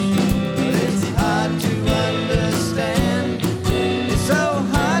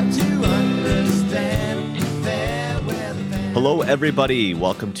everybody.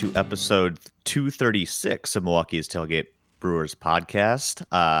 Welcome to episode 236 of Milwaukee's Tailgate Brewers podcast.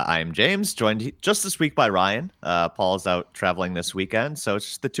 I'm James, joined just this week by Ryan. Paul's out traveling this weekend, so it's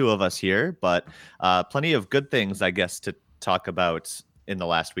just the two of us here, but plenty of good things, I guess, to talk about in the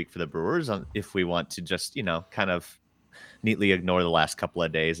last week for the Brewers if we want to just, kind of neatly ignore the last couple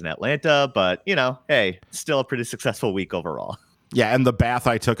of days in Atlanta. But, hey, still a pretty successful week overall. Yeah, and the bath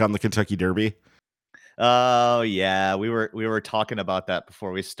I took on the Kentucky Derby. Oh yeah, we were talking about that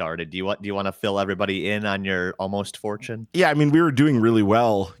before we started. Do you want to fill everybody in on your almost fortune? Yeah, I mean, we were doing really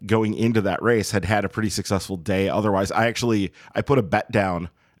well going into that race. Had a pretty successful day. Otherwise, I put a bet down,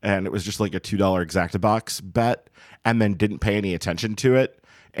 and it was just like a $2 Exactabox bet, and then didn't pay any attention to it.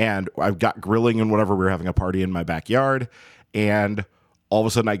 And I got grilling and whatever. We were having a party in my backyard, and all of a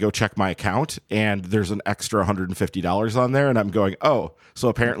sudden I go check my account and there's an extra $150 on there. And I'm going, oh, so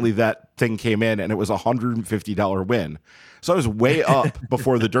apparently that thing came in and it was a $150 win. So I was way up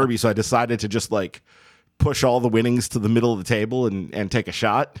before the Derby. So I decided to just like push all the winnings to the middle of the table and take a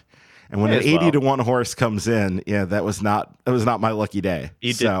shot. And when an 80 to 1 horse comes in, yeah, that was not my lucky day.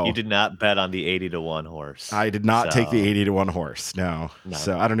 You did not bet on the 80 to 1 horse. I did not take the 80 to 1 horse. No.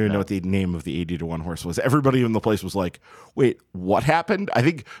 So I don't even know what the name of the 80 to 1 horse was. Everybody in the place was like, wait, what happened? I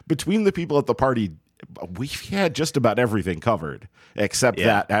think between the people at the party, we had just about everything covered, except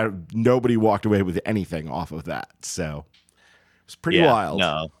that nobody walked away with anything off of that. So it was pretty wild.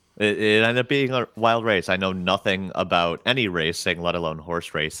 No. It ended up being a wild race. I know nothing about any racing, let alone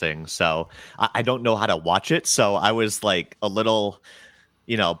horse racing. So I don't know how to watch it. So I was like a little,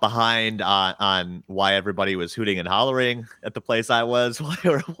 behind on why everybody was hooting and hollering at the place I was while they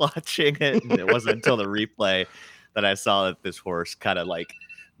were watching it. And it wasn't until the replay that I saw that this horse kind of like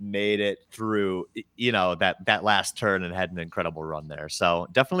made it through, that last turn and had an incredible run there. So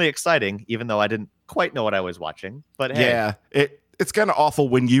definitely exciting, even though I didn't quite know what I was watching. But hey. Yeah, it's kind of awful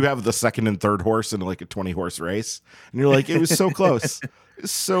when you have the second and third horse in like a 20 horse race and you're like, it was so close.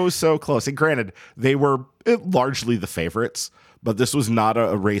 so close. And granted, they were largely the favorites, but this was not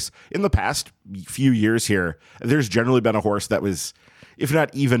a race. In the past few years here, there's generally been a horse that was, if not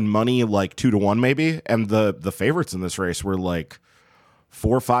even money, like 2 to 1 maybe. And the favorites in this race were like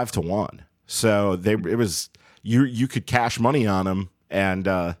 4 or 5 to 1. So it was, you could cash money on them.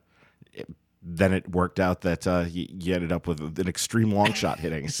 And, then it worked out that you ended up with an extreme long shot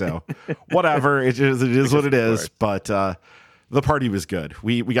hitting. So whatever, it is what it is. But the party was good.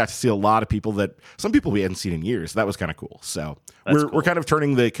 We got to see a lot of people some people we hadn't seen in years. That was kind of cool. So we're kind of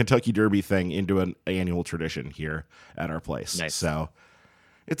turning the Kentucky Derby thing into an annual tradition here at our place. Nice. So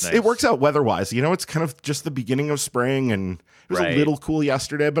it works out weather-wise. It's kind of just the beginning of spring, and it was a little cool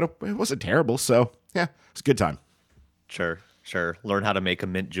yesterday, but it wasn't terrible. So yeah, it's a good time. Sure. Learn how to make a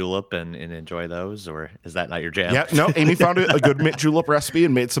mint julep and enjoy those, or is that not your jam? Yeah, no, Amy found a good mint julep recipe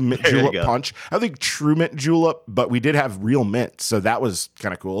and made some mint julep punch. I think true mint julep, but we did have real mint, so that was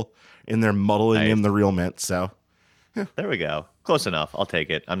kind of cool. In there muddling in the real mint, so. Yeah. There we go. Close enough. I'll take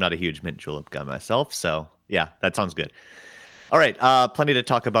it. I'm not a huge mint julep guy myself, so yeah, that sounds good. All right, plenty to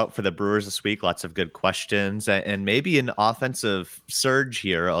talk about for the Brewers this week. Lots of good questions and maybe an offensive surge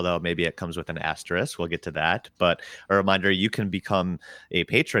here, although maybe it comes with an asterisk. We'll get to that. But a reminder, you can become a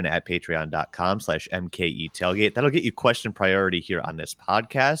patron at patreon.com/MKE Tailgate. That'll get you question priority here on this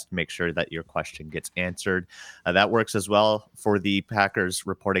podcast. Make sure that your question gets answered. That works as well for the Packers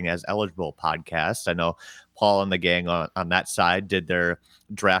Reporting as Eligible podcast. I know Paul and the gang on that side did their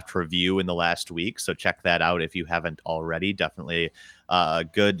draft review in the last week, so check that out if you haven't already. Definitely a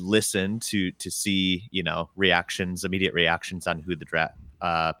good listen to see immediate reactions on who the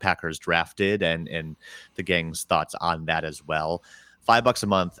Packers drafted and the gang's thoughts on that as well. $5 a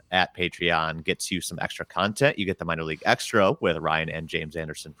month at Patreon gets you some extra content. You get the Minor League Extra with Ryan and James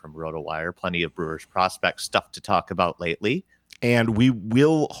Anderson from RotoWire. Plenty of Brewers prospect stuff to talk about lately. And we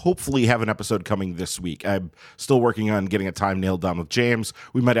will hopefully have an episode coming this week. I'm still working on getting a time nailed down with James.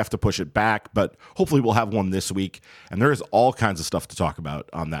 We might have to push it back, but hopefully we'll have one this week. And there is all kinds of stuff to talk about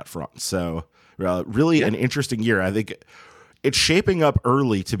on that front. So really an interesting year. I think it's shaping up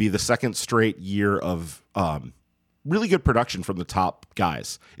early to be the second straight year of really good production from the top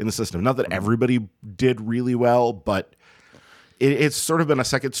guys in the system. Not that everybody did really well, but it's sort of been a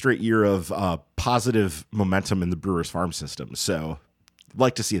second straight year of positive momentum in the Brewers farm system. So I'd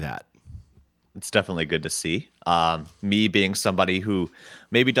like to see that. It's definitely good to see. Me being somebody who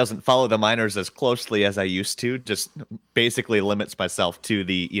maybe doesn't follow the minors as closely as I used to, just basically limits myself to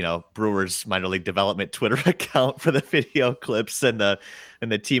the Brewers minor league development Twitter account for the video clips and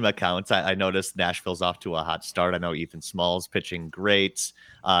the team accounts. I noticed Nashville's off to a hot start. I know Ethan Small's pitching great.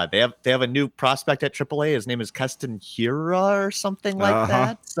 They have a new prospect at AAA. His name is Keston Hiura or something like Uh-huh.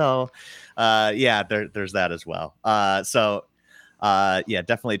 that. So, yeah, there's that as well. Yeah,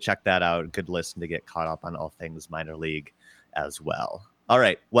 definitely check that out. Good listen to get caught up on all things minor league as well. All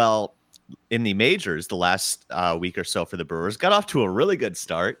right. Well, in the majors, the last week or so for the Brewers got off to a really good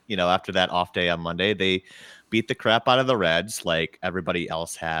start. After that off day on Monday, they beat the crap out of the Reds like everybody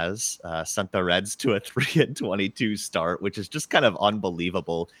else has. Sent the Reds to a 3-22 start, which is just kind of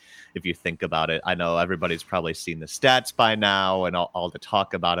unbelievable if you think about it. I know everybody's probably seen the stats by now and all the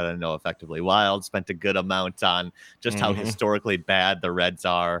talk about it. I know Effectively Wild spent a good amount on just how Mhm. historically bad the Reds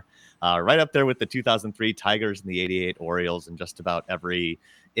are. Right up there with the 2003 Tigers and the 88 Orioles and just about every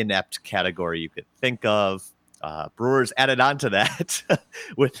inept category you could think of. Brewers added on to that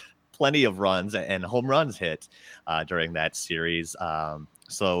with plenty of runs and home runs hit during that series.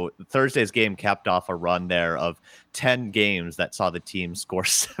 So Thursday's game capped off a run there of 10 games that saw the team score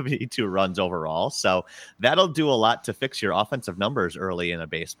 72 runs overall. So that'll do a lot to fix your offensive numbers early in a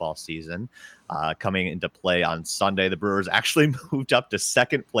baseball season. Coming into play on Sunday, the Brewers actually moved up to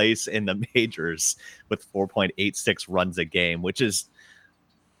second place in the majors with 4.86 runs a game, which is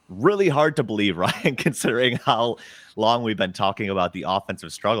really hard to believe, Ryan, considering how long we've been talking about the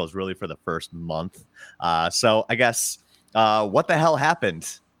offensive struggles really for the first month. So I guess what the hell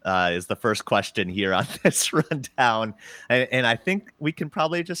happened is the first question here on this rundown. And I think we can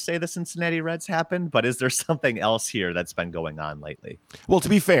probably just say the Cincinnati Reds happened, but is there something else here that's been going on lately? Well, to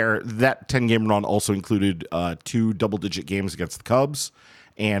be fair, that 10-game run also included 2 double-digit games against the Cubs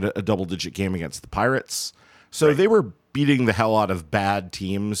and a double-digit game against the Pirates. So Right. they were beating the hell out of bad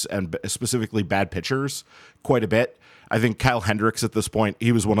teams and specifically bad pitchers quite a bit. I think Kyle Hendricks at this point,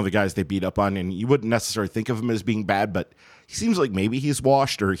 he was one of the guys they beat up on, and you wouldn't necessarily think of him as being bad, but he seems like maybe he's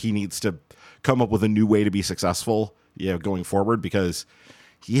washed or he needs to come up with a new way to be successful, going forward, because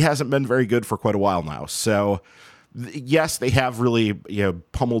he hasn't been very good for quite a while now. So yes, they have really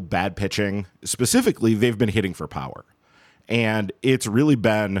pummeled bad pitching. Specifically, they've been hitting for power, and it's really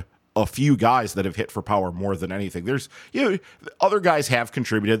been a few guys that have hit for power more than anything. There's other guys have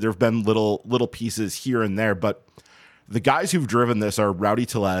contributed. There have been little pieces here and there, but the guys who've driven this are Rowdy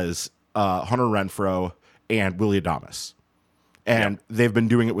Tellez, Hunter Renfroe, and Willy Adames, and they've been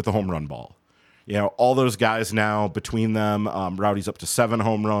doing it with the home run ball. All those guys now between them, Rowdy's up to 7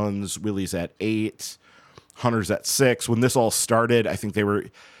 home runs, Willie's at 8, Hunter's at 6. When this all started, I think they were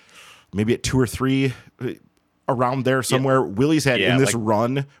maybe at 2 or 3, around there somewhere. Willie's had in this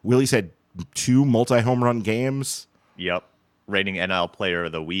run, Willie's had 2 multi-home run games. Yep. Reigning NL Player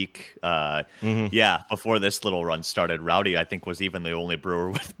of the Week. Yeah, before this little run started, Rowdy, I think, was even the only Brewer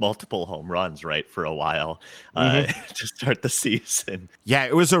with multiple home runs, right, for a while to start the season. Yeah,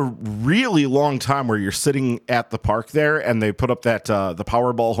 it was a really long time where you're sitting at the park there and they put up that the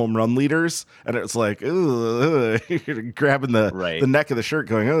Powerball home run leaders, and it's like, you're grabbing the neck of the shirt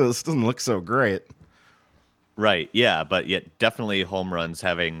going, oh, this doesn't look so great. Right. Yeah. But yet definitely home runs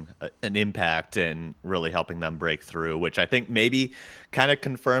having an impact and really helping them break through, which I think maybe kind of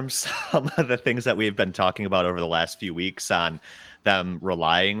confirms some of the things that we've been talking about over the last few weeks on them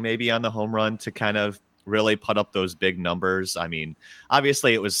relying maybe on the home run to kind of really put up those big numbers. I mean,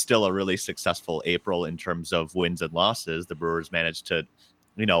 obviously it was still a really successful April in terms of wins and losses. The Brewers managed to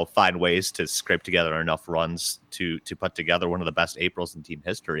find ways to scrape together enough runs to put together one of the best Aprils in team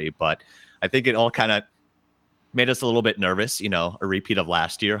history. But I think it all kind of made us a little bit nervous, a repeat of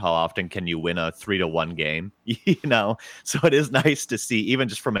last year. How often can you win a 3-1 game? So it is nice to see, even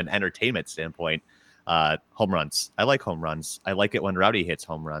just from an entertainment standpoint, home runs. I like home runs. I like it when Rowdy hits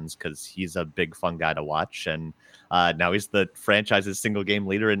home runs because he's a big fun guy to watch. And now he's the franchise's single game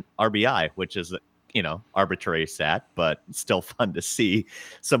leader in RBI, which is, arbitrary stat, but still fun to see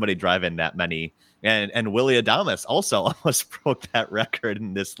somebody drive in that many. And Willy Adames also almost broke that record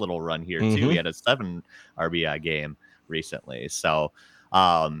in this little run here too. He had a 7 RBI game recently. So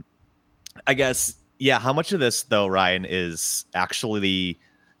I guess, yeah, how much of this though, Ryan, is actually,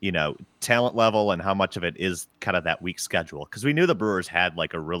 talent level and how much of it is kind of that weak schedule? Because we knew the Brewers had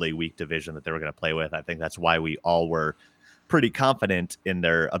like a really weak division that they were going to play with. I think that's why we all were pretty confident in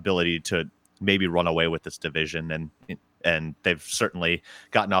their ability to maybe run away with this division, and they've certainly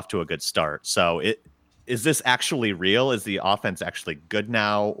gotten off to a good start. So is this actually real? Is the offense actually good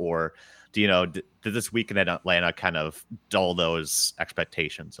now, or did this week in Atlanta kind of dull those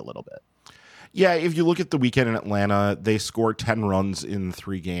expectations a little bit? Yeah, if you look at the weekend in Atlanta, they scored 10 runs in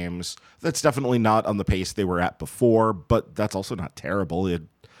 3 games. That's definitely not on the pace they were at before, but that's also not terrible.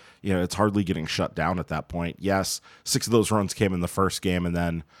 It's hardly getting shut down at that point. Yes, 6 of those runs came in the first game, and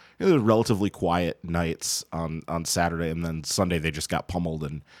then it was relatively quiet nights on Saturday, and then Sunday they just got pummeled,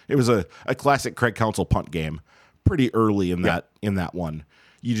 and it was a classic Craig Counsell punt game pretty early in that one.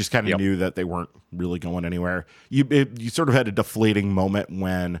 You just kind of knew that they weren't really going anywhere. You sort of had a deflating moment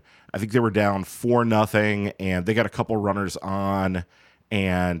when I think they were down 4-0 and they got a couple runners on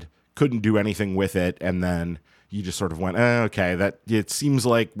and couldn't do anything with it. And then you just sort of went, okay, that it seems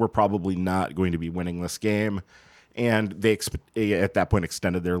like we're probably not going to be winning this game. And they at that point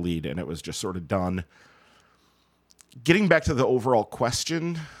extended their lead, and it was just sort of done. Getting back to the overall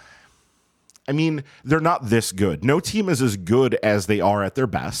question, I mean, they're not this good. No team is as good as they are at their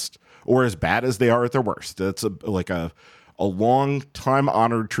best or as bad as they are at their worst. That's a long time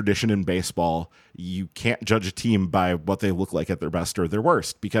honored tradition in baseball. You can't judge a team by what they look like at their best or their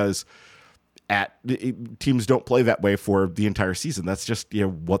worst, because teams don't play that way for the entire season. That's just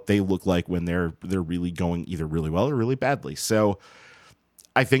what they look like when they're really going either really well or really badly. So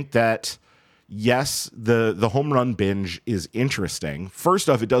I think that yes, the home run binge is interesting. First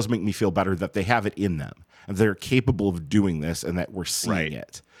off, it does make me feel better that they have it in them and they're capable of doing this, and that we're seeing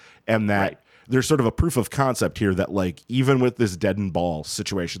it, and that there's sort of a proof of concept here that, like, even with this dead and ball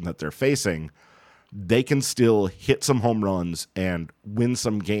situation that they're facing, they can still hit some home runs and win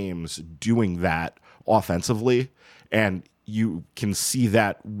some games doing that offensively, and you can see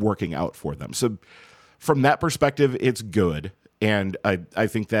that working out for them. So from that perspective, it's good, and I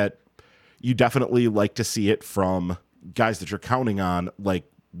think that you definitely like to see it from guys that you're counting on, like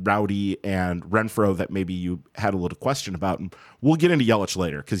Rowdy and Renfroe, that maybe you had a little question about. And we'll get into Yelich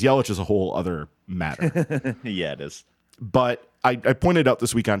later, because Yelich is a whole other matter. Yeah, it is. But I pointed out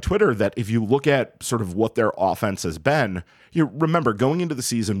this week on Twitter that if you look at sort of what their offense has been, you remember going into the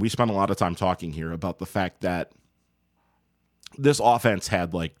season, we spent a lot of time talking here about the fact that this offense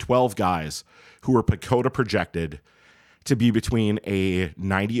had like 12 guys who were PECOTA projected to be between a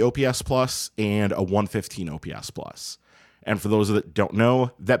 90 OPS plus and a 115 OPS plus. And for those that don't know,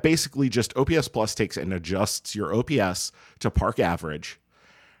 that basically just OPS plus takes and adjusts your OPS to park average,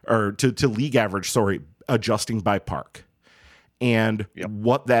 or to league average, adjusting by park. And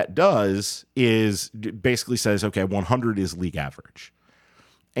what that does is basically says, okay, 100 is league average.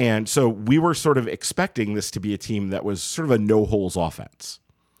 And so we were sort of expecting this to be a team that was sort of a no-holes offense.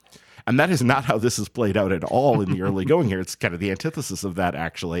 And that is not how this has played out at all in the early going here. It's kind of the antithesis of that,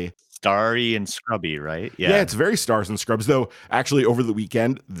 actually. Starry and scrubby, right? Yeah, it's very stars and scrubs, though actually over the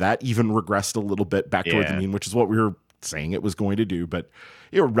weekend, that even regressed a little bit back toward the mean, which is what we were saying it was going to do. But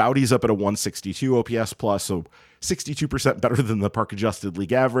Rowdy's up at a 162 OPS plus, so 62% better than the park adjusted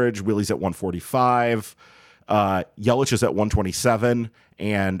league average. Willie's at 145. Yelich is at 127,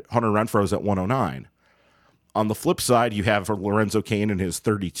 and Hunter Renfroe's at 109. On the flip side, you have Lorenzo Cain in his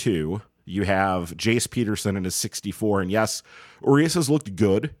 32. You have Jace Peterson in his 64. And yes, Urias has looked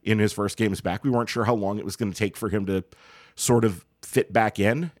good in his first games back. We weren't sure how long it was going to take for him to sort of fit back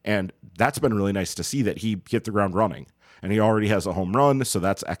in. And that's been really nice to see that he hit the ground running. And he already has a home run, so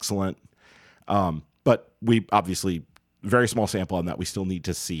that's excellent. But we obviously, very small sample on that. We still need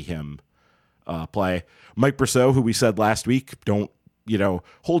to see him play. Mike Brosseau, who we said last week, don't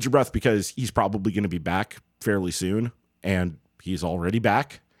hold your breath, because he's probably going to be back fairly soon, and he's already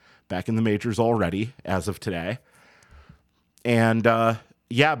back in the majors already as of today. And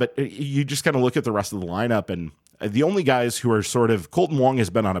but you just kind of look at the rest of the lineup, and the only guys who are sort of, Colton Wong has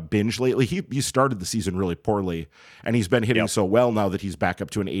been on a binge lately. He started the season really poorly, and he's been hitting so well now that he's back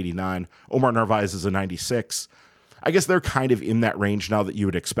up to an 89. Omar Narvaez is a 96. I guess they're kind of in that range now that you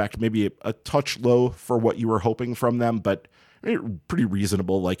would expect, maybe a touch low for what you were hoping from them, but pretty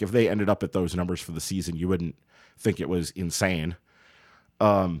reasonable. Like, if they ended up at those numbers for the season, you wouldn't think it was insane.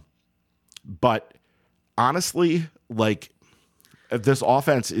 But honestly, like, this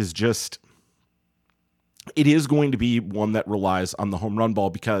offense is just, it is going to be one that relies on the home run ball,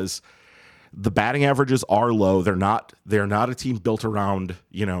 because the batting averages are low. They're not a team built around,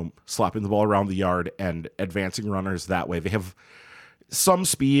 slapping the ball around the yard and advancing runners that way. They have some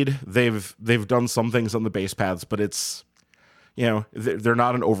speed. They've done some things on the base paths, but it's, they're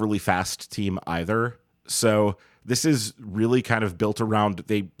not an overly fast team either. So this is really kind of built around,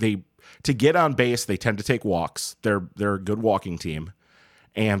 they to get on base, they tend to take walks. They're a good walking team,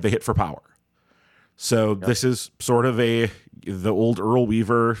 and they hit for power. So this is sort of the old Earl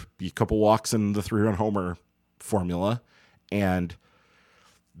Weaver, a couple walks and the 3-run homer formula. And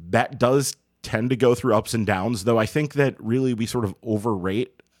that does tend to go through ups and downs, though I think that really we sort of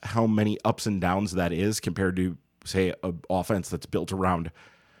overrate how many ups and downs that is compared to, say, an offense that's built around,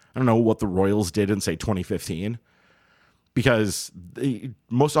 I don't know, what the Royals did in, say, 2015. Because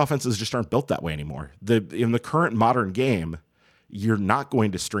most offenses just aren't built that way anymore. In the current modern game, you're not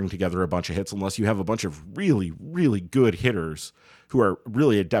going to string together a bunch of hits unless you have a bunch of really, really good hitters who are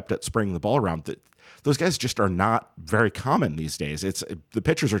really adept at spraying the ball around. Those guys just are not very common these days. The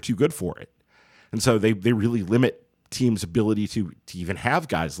pitchers are too good for it. And so they really limit teams' ability to even have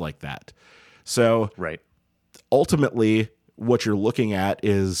guys like that. So right. Ultimately, what you're looking at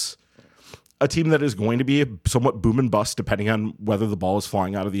is a team that is going to be somewhat boom and bust depending on whether the ball is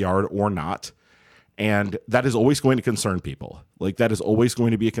flying out of the yard or not. And that is always going to concern people. Like, that is always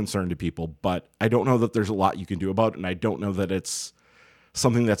going to be a concern to people. But I don't know that there's a lot you can do about it. And I don't know that it's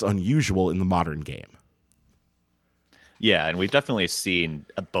something that's unusual in the modern game. Yeah, and we've definitely seen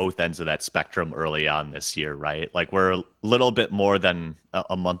both ends of that spectrum early on this year, right? Like, we're a little bit more than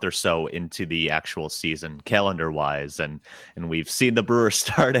a month or so into the actual season calendar-wise, and we've seen the Brewers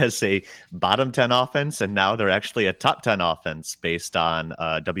start as a bottom 10 offense, and now they're actually a top 10 offense based on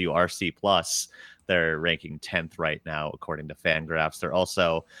WRC+. They're ranking 10th right now, according to Fangraphs. They're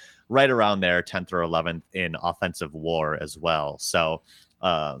also right around there, 10th or 11th in offensive WAR as well. So,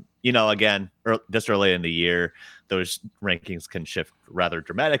 again, this early in the year, those rankings can shift rather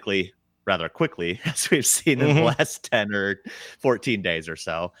dramatically, rather quickly, as we've seen in the last 10 or 14 days or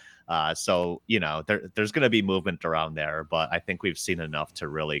so. There's going to be movement around there, but I think we've seen enough to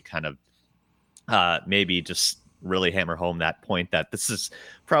really kind of maybe just really hammer home that point that this is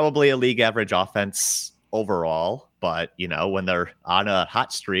probably a league average offense overall. But, when they're on a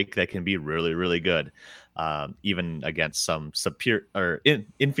hot streak, they can be really, really good. Even against some superior or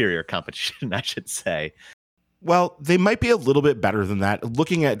inferior competition, I should say. Well, they might be a little bit better than that.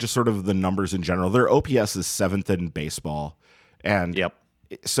 Looking at just sort of the numbers in general, their OPS is 7th in baseball. And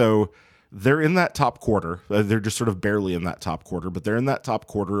so they're in that top quarter. They're just sort of barely in that top quarter, but they're in that top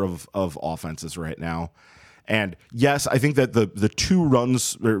quarter of offenses right now. And yes, I think that the 2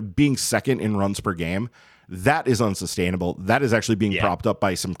 runs, or being second in runs per game, that is unsustainable. That is actually being propped up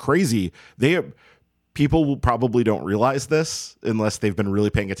by some crazy... People probably don't realize this unless they've been really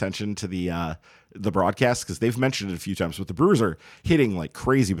paying attention to the broadcast, because they've mentioned it a few times, but the Brewers are hitting like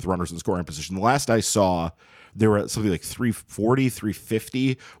crazy with runners in scoring position. The last I saw, they were at something like 340,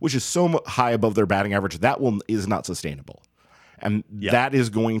 350, which is so high above their batting average. That one is not sustainable. And that is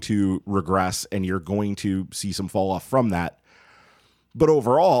going to regress, and you're going to see some fall off from that. But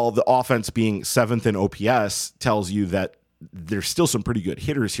overall, the offense being 7th in OPS tells you that there's still some pretty good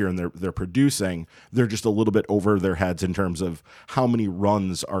hitters here, and they're producing. They're just a little bit over their heads in terms of how many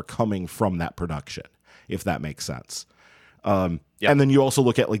runs are coming from that production, if that makes sense. And then you also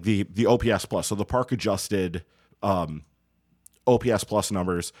look at like the OPS plus. So the park adjusted OPS plus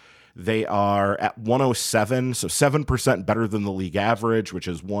numbers, they are at 107, so 7% better than the league average, which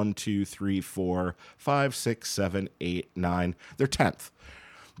is 1, 2, 3, 4, 5, 6, 7, 8, 9. They're 10th.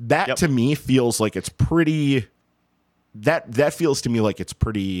 That to me feels like it's pretty... That feels to me like it's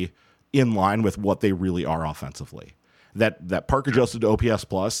pretty in line with what they really are offensively. That park adjusted OPS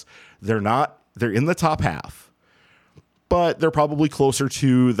plus, they're in the top half, but they're probably closer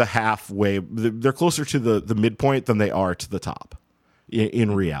to the halfway. They're closer to the midpoint than they are to the top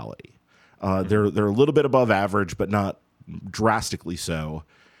in reality. They're a little bit above average, but not drastically so.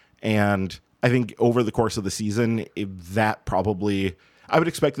 And I think over the course of the season, I would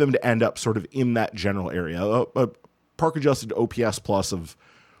expect them to end up sort of in that general area. Park adjusted OPS plus of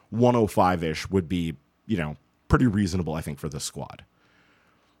 105-ish would be, pretty reasonable, I think, for this squad.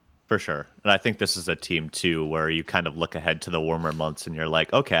 For sure. And I think this is a team, too, where you kind of look ahead to the warmer months and you're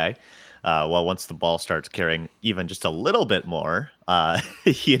like, okay, once the ball starts carrying even just a little bit more,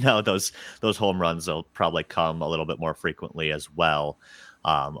 those home runs will probably come a little bit more frequently as well.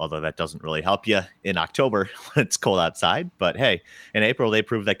 Although that doesn't really help you in October when it's cold outside. But hey, in April, they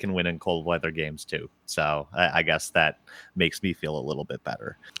prove they can win in cold weather games too. So I guess that makes me feel a little bit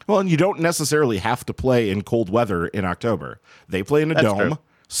better. Well, and you don't necessarily have to play in cold weather in October. They play in a dome, true.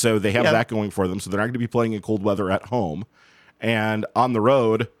 So they have that going for them. So they're not going to be playing in cold weather at home. And on the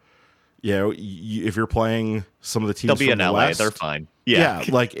road, if you're playing some of the teams they'll be from in the LA, West, they're fine. Yeah,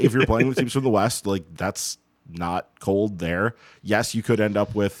 like if you're playing the teams from the West, like that's not cold there. Yes, you could end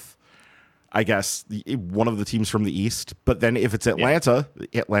up with, I guess, one of the teams from the East. But then if it's Atlanta,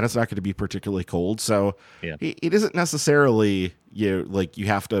 Atlanta's not going to be particularly cold. So it isn't necessarily you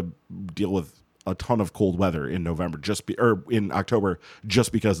have to deal with a ton of cold weather in November or in October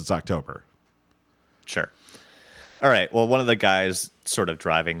just because it's October. Sure. All right. Well, one of the guys sort of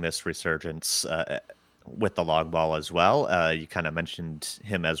driving this resurgence with the long ball as well. You kind of mentioned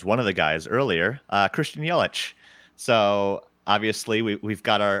him as one of the guys earlier, Christian Yelich. So obviously we've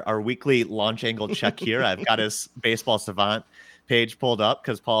got our weekly launch angle check here. I've got his Baseball Savant page pulled up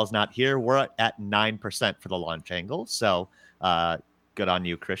because Paul's not here. We're at 9% for the launch angle. So good on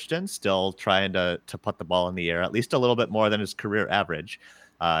you, Christian. Still trying to put the ball in the air at least a little bit more than his career average.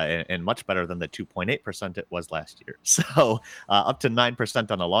 And much better than the 2.8% it was last year. So up to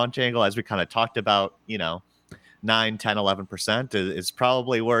 9% on the launch angle, as we kind of talked about, 9, 10, 11% is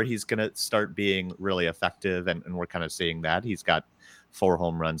probably where he's going to start being really effective. And we're kind of seeing that. He's got 4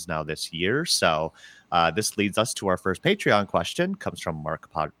 home runs now this year. So this leads us to our first Patreon question. Comes from Mark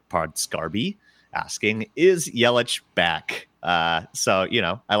Podscarby asking, is Yelich back? So,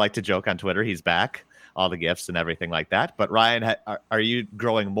 I like to joke on Twitter, he's back. All the gifts and everything like that. But Ryan, are you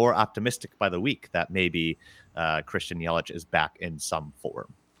growing more optimistic by the week that maybe Christian Yelich is back in some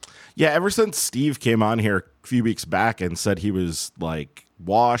form? Yeah, ever since Steve came on here a few weeks back and said he was like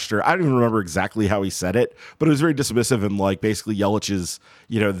washed, or I don't even remember exactly how he said it, but it was very dismissive and like basically Yelich is,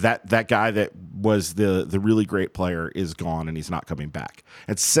 that guy that was the really great player is gone and he's not coming back.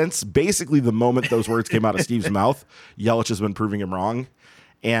 And since basically the moment those words came out of Steve's mouth, Yelich has been proving him wrong.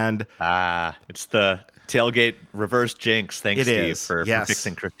 And it's the tailgate reverse jinx. Thanks, Steve, for yes.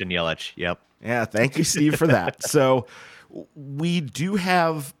 fixing Christian Yelich. Yep. Yeah, thank you, Steve, for that. So we do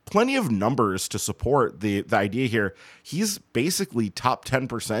have plenty of numbers to support the idea here. He's basically top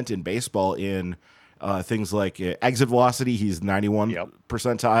 10% in baseball in things like exit velocity. He's 91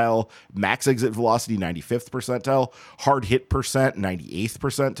 percentile, max exit velocity, 95th percentile, hard hit percent, 98th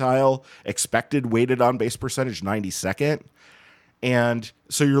percentile, expected weighted on base percentage, 92nd. And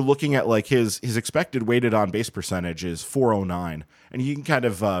so you're looking at like his expected weighted on base percentage is 409, and you can kind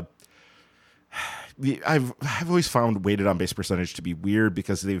of I've always found weighted on base percentage to be weird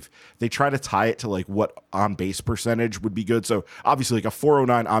because they try to tie it to like what on base percentage would be good. So obviously like a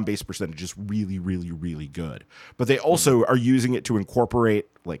 409 on base percentage is really, really, really good. But they also are using it to incorporate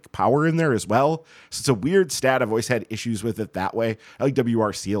like power in there as well. So it's a weird stat. I've always had issues with it that way. I like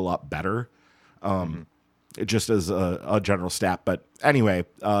WRC a lot better. Just as a general stat. But anyway,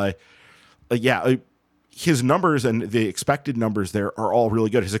 his numbers and the expected numbers there are all really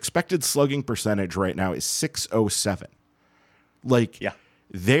good. His expected slugging percentage right now is 607.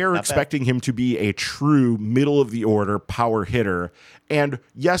 They're expecting him to be a true middle of the order power hitter. And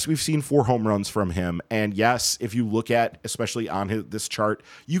yes, we've seen 4 home runs from him. And yes, if you look at, especially on this chart,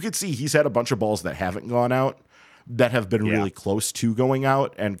 you could see he's had a bunch of balls that haven't gone out, that have been really close to going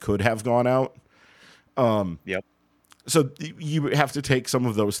out and could have gone out. So you have to take some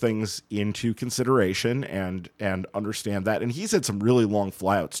of those things into consideration and understand that. And he's had some really long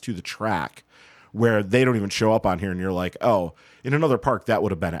flyouts to the track where they don't even show up on here, and you're like, oh, in another park that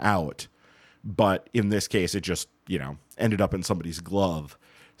would have been out, but in this case it just ended up in somebody's glove.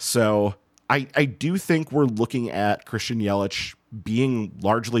 So I do think we're looking at Christian Yelich being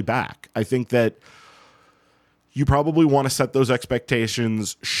largely back. I think that you probably want to set those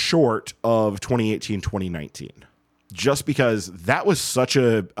expectations short of 2018-2019, just because that was such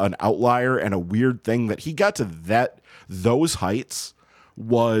an outlier and a weird thing that he got to those heights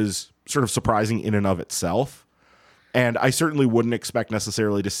was sort of surprising in and of itself. And I certainly wouldn't expect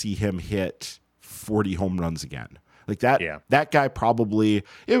necessarily to see him hit 40 home runs again. Like that, that guy probably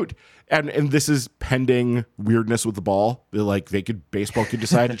it would, and this is pending weirdness with the ball. Like baseball could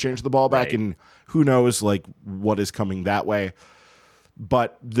decide to change the ball back, right. And who knows like what is coming that way.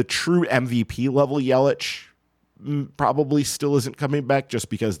 But the true MVP level Yelich probably still isn't coming back, just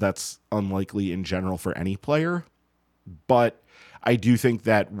because that's unlikely in general for any player. But I do think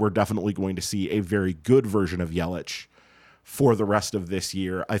that we're definitely going to see a very good version of Yelich for the rest of this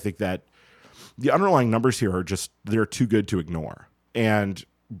year. I think that the underlying numbers here are they're too good to ignore. And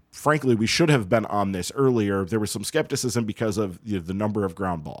frankly, we should have been on this earlier. There was some skepticism because of the number of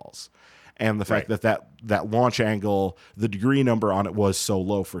ground balls and the fact that launch angle, the degree number on it was so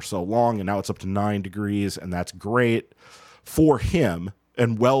low for so long, and now it's up to 9 degrees, and that's great for him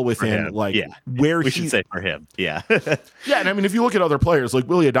and well within where we should say for him. Yeah. Yeah. And I mean, if you look at other players, like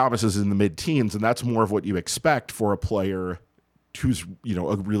Willy Adames is in the mid-teens, and that's more of what you expect for a player who's,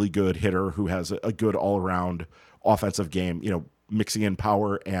 a really good hitter, who has a good all-around offensive game, mixing in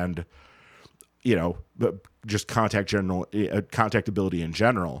power and, just contact ability in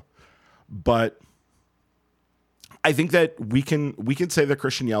general. But I think that we can say that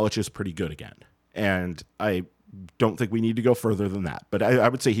Christian Yelich is pretty good again. And I don't think we need to go further than that, but I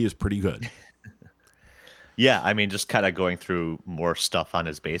would say he is pretty good. Yeah, I mean, just kind of going through more stuff on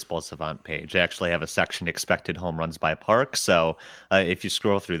his Baseball Savant page. They actually have a section expected home runs by park. So if you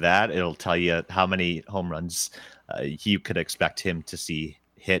scroll through that, it'll tell you how many home runs you could expect him to see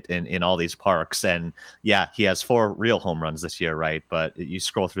hit in all these parks. And yeah, he has 4 real home runs this year, right? But you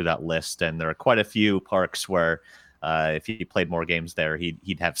scroll through that list, and there are quite a few parks where if he played more games there,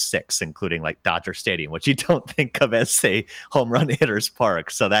 he'd have 6, including like Dodger Stadium, which you don't think of as a home run hitter's park.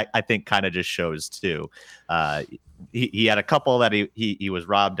 So that I think kind of just shows too. Uh, he had a couple that he was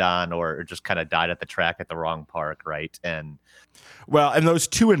robbed on, or just kind of died at the track at the wrong park, right? And Well, and those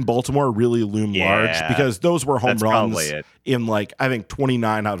 2 in Baltimore really loom large yeah, because those were home that's probably runs it. in like I think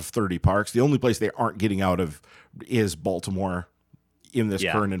 29 out of 30 parks. The only place they aren't getting out of is Baltimore in this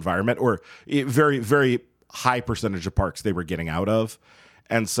Yeah. current environment, or very, very high percentage of parks they were getting out of.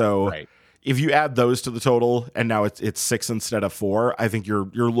 And so Right. if you add those to the total and now it's 6 instead of 4, I think you're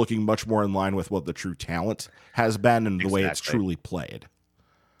looking much more in line with what the true talent has been and the way it's Exactly. truly played.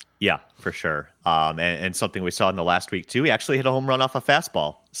 Yeah, for sure. And something we saw in the last week too. He actually hit a home run off a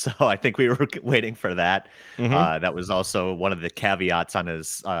fastball. So I think we were waiting for that. Mm-hmm. That was also one of the caveats on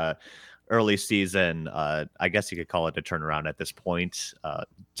his early season. I guess you could call it a turnaround at this point.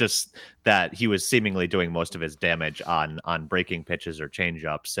 Just that he was seemingly doing most of his damage on breaking pitches or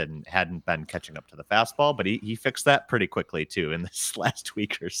changeups and hadn't been catching up to the fastball. But he fixed that pretty quickly too in this last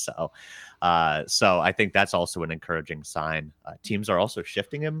week or so. So I think that's also an encouraging sign. Teams are also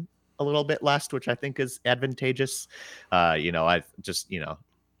shifting him a little bit less, which I think is advantageous. I've just,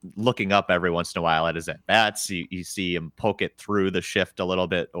 looking up every once in a while at his at bats, you see him poke it through the shift a little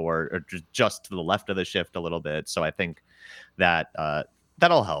bit, or just to the left of the shift a little bit. So I think that that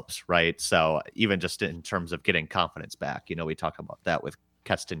all helps, right? So even just in terms of getting confidence back, we talk about that with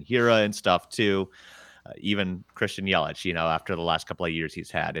Keston Hira and stuff too. Even Christian Yelich, after the last couple of years he's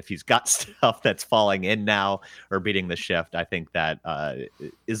had, if he's got stuff that's falling in now or beating the shift, I think that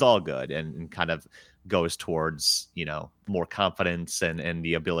is all good and kind of goes towards, more confidence and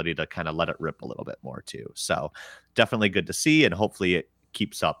the ability to kind of let it rip a little bit more too. So definitely good to see, and hopefully it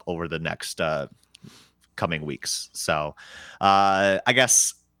keeps up over the next coming weeks. So I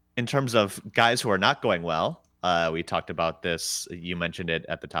guess in terms of guys who are not going well, we talked about this. You mentioned it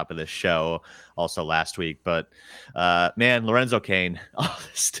at the top of this show also last week, but man, Lorenzo Cain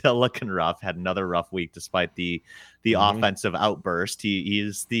still looking rough. Had another rough week despite the offensive outburst. He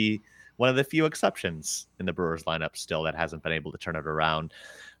is the one of the few exceptions in the Brewers lineup still that hasn't been able to turn it around.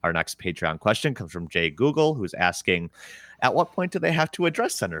 Our next Patreon question comes from Jay Google, who's asking, at what point do they have to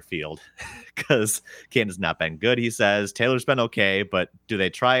address center field? Because Cain has not been good, he says. Taylor's been okay, but do they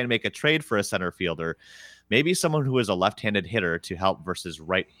try and make a trade for a center fielder? Maybe someone who is a left-handed hitter to help versus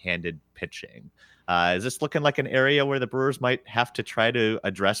right-handed pitching. Is this looking like an area where the Brewers might have to try to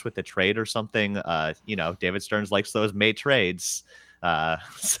address with a trade or something? David Stearns likes those May trades.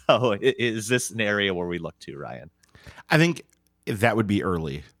 So is this an area where we look to, Ryan? I think that would be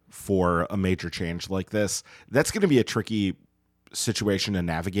early for a major change like this. That's going to be a tricky situation to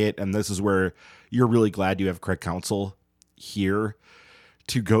navigate. And this is where you're really glad you have Craig Counsell here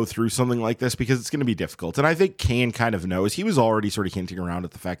to go through something like this, because it's going to be difficult. And I think Cain kind of knows. He was already sort of hinting around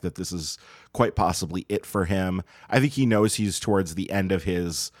at the fact that this is quite possibly it for him. I think he knows he's towards the end of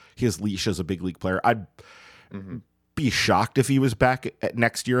his leash as a big league player. I'd be shocked if he was back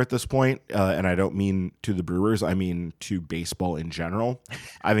next year at this point. And I don't mean to the Brewers. I mean to baseball in general.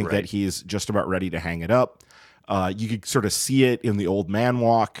 I think that he's just about ready to hang it up. You could sort of see it in the old man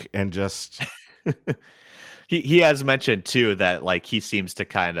walk and just... He has mentioned too that like he seems to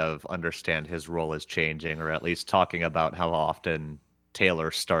kind of understand his role is changing, or at least talking about how often Taylor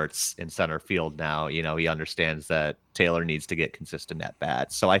starts in center field now. He understands that Taylor needs to get consistent at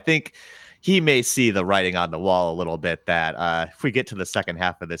bats. So I think he may see the writing on the wall a little bit that if we get to the second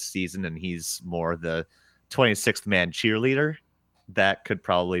half of this season and he's more the 26th man cheerleader, that could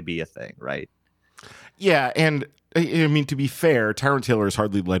probably be a thing, right? Yeah, and I mean, to be fair, Tyrone Taylor is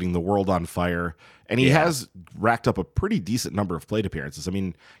hardly lighting the world on fire, and he has racked up a pretty decent number of plate appearances. I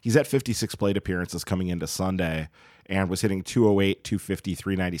mean, he's at 56 plate appearances coming into Sunday and was hitting 208, 250,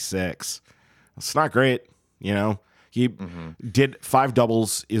 396. It's not great, He did 5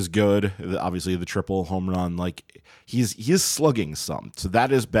 doubles is good. Obviously, the triple home run, like he's slugging some, so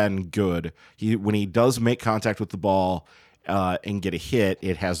that has been good. When he does make contact with the ball and get a hit,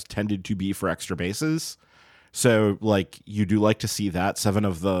 it has tended to be for extra bases. So, you do like to see that. 7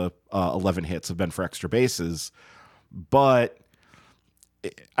 of the 11 hits have been for extra bases. But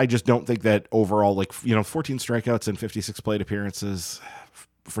I just don't think that overall, 14 strikeouts and 56 plate appearances,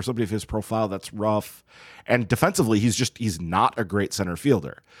 for somebody of his profile, that's rough. And defensively, he's not a great center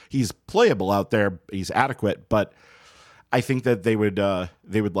fielder. He's playable out there. He's adequate, but I think that they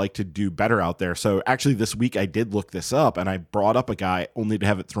would like to do better out there. So actually this week I did look this up, and I brought up a guy only to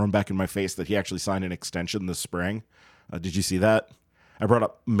have it thrown back in my face that he actually signed an extension this spring. Did you see that? I brought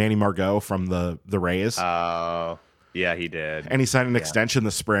up Manny Margot from the Rays. Oh, yeah, he did. And he signed an extension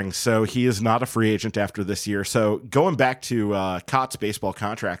this spring, so he is not a free agent after this year. So going back to Cott's baseball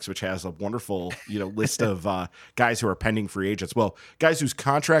contracts, which has a wonderful list of guys who are pending free agents. Well, guys whose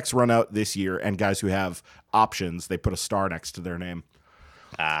contracts run out this year and guys who have options, they put a star next to their name.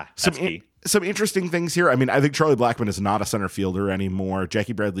 That's key. Some interesting things here. I mean, I think Charlie Blackmon is not a center fielder anymore.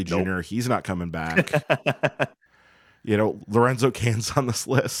 Jackie Bradley Jr., he's not coming back. Lorenzo Cain's on this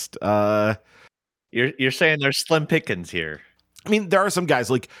list. You're saying there's slim pickings here. I mean, there are some guys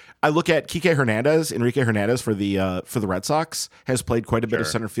like I look at Enrique Hernandez for the Red Sox has played quite a bit of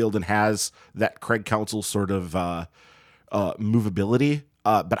center field and has that Craig Counsell sort of movability.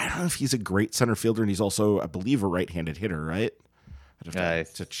 But I don't know if he's a great center fielder, and he's also, I believe, a right-handed hitter, right? I'd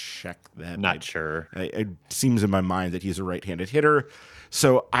have to check that. Not sure. It seems in my mind that he's a right-handed hitter,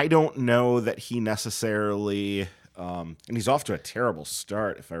 so I don't know that he necessarily. And he's off to a terrible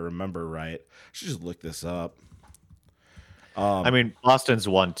start, if I remember right. I should just look this up. I mean, Boston's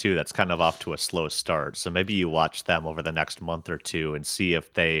one too. That's kind of off to a slow start. So maybe you watch them over the next month or two and see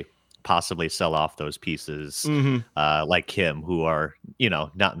if they possibly sell off those pieces, like him, who are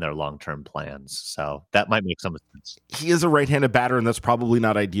not in their long-term plans. So that might make some sense. He is a right-handed batter, and that's probably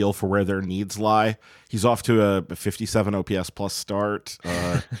not ideal for where their needs lie. He's off to a 57 OPS plus start.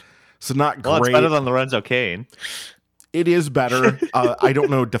 So not great. Well, it's better than Lorenzo Cain. It is better. I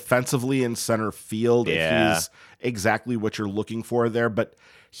don't know defensively in center field if he's exactly what you're looking for there, but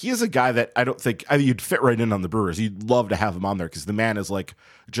he is a guy that I don't think you'd fit right in on the Brewers. You'd love to have him on there because the man is like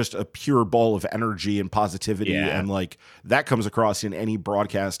just a pure ball of energy and positivity, and like that comes across in any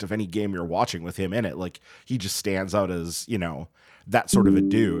broadcast of any game you're watching with him in it. Like he just stands out as that sort of a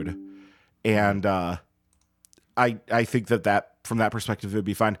dude, and I think that from that perspective, it would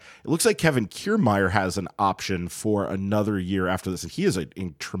be fine. It looks like Kevin Kiermaier has an option for another year after this, and he is a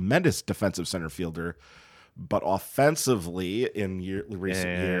tremendous defensive center fielder, but offensively in recent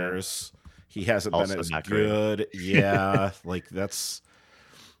years, he hasn't been as good. Yeah, like that's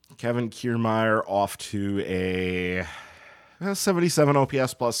Kevin Kiermaier off to a 77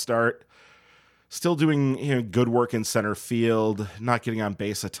 OPS plus start. Still doing good work in center field, not getting on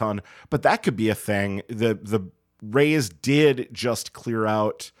base a ton, but that could be a thing. The Rays did just clear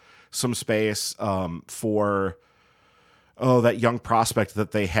out some space for that young prospect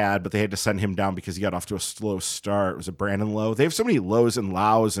that they had, but they had to send him down because he got off to a slow start. Was it Brandon Lowe? They have so many Lows and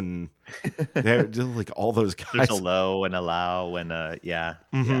Lows, and they have like all those guys. There's a Lowe and a Lau and yeah,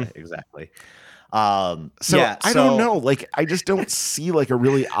 exactly. I don't know. Like, I just don't see like a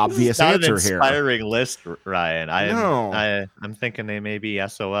really obvious answer here. Inspiring list, Ryan. I'm thinking they may be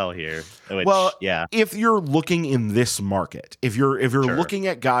SOL here. Which, if you're looking in this market, if you're looking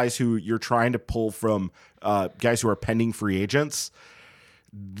at guys who you're trying to pull from, guys who are pending free agents,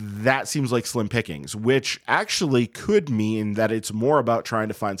 that seems like slim pickings. Which actually could mean that it's more about trying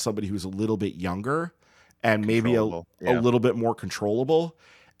to find somebody who's a little bit younger and maybe a little bit more controllable,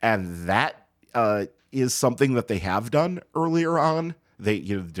 and that is something that they have done earlier on. They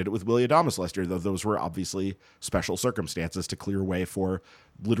did it with Willy Adames last year, though those were obviously special circumstances to clear way for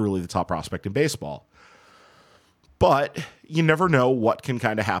literally the top prospect in baseball. But you never know what can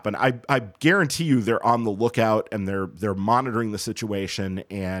kind of happen. I guarantee you they're on the lookout and they're monitoring the situation,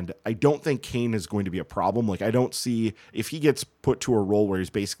 and I don't think Cain is going to be a problem. Like, I don't see if he gets put to a role where he's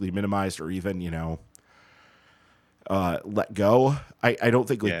basically minimized or even let go. I don't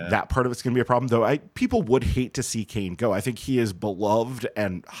think that part of it's going to be a problem, though. People would hate to see Cain go. I think he is beloved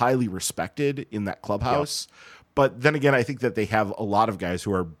and highly respected in that clubhouse. Yep. But then again, I think that they have a lot of guys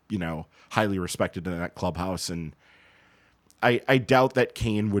who are, highly respected in that clubhouse. And I doubt that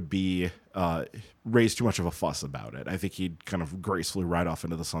Cain would be raise too much of a fuss about it. I think he'd kind of gracefully ride off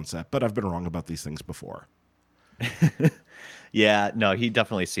into the sunset. But I've been wrong about these things before. Yeah, no, he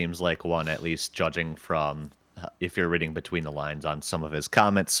definitely seems like one, at least judging from if you're reading between the lines on some of his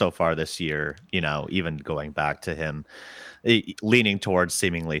comments so far this year, even going back to him leaning towards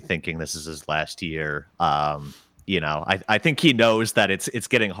seemingly thinking this is his last year. I think he knows that it's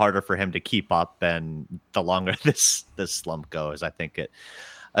getting harder for him to keep up, and the longer this slump goes, I think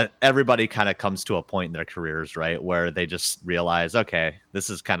everybody kind of comes to a point in their careers, right, where they just realize, okay,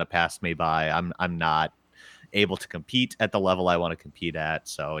 this is kind of passed me by. I'm not able to compete at the level I want to compete at,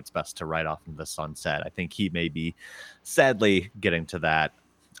 so it's best to ride off into the sunset. I think he may be sadly getting to that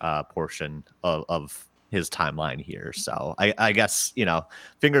portion of his timeline here. So I guess,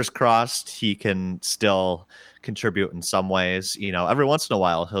 fingers crossed he can still contribute in some ways. Every once in a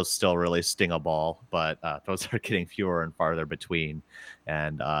while he'll still really sting a ball, but those are getting fewer and farther between.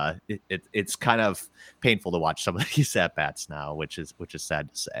 And it's kind of painful to watch some of these at bats now, which is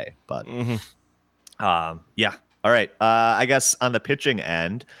sad to say. But yeah. All right. I guess on the pitching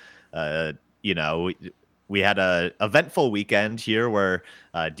end, we had a eventful weekend here where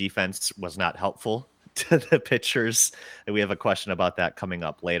defense was not helpful to the pitchers. And we have a question about that coming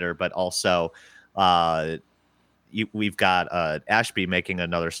up later, but also we've got Ashby making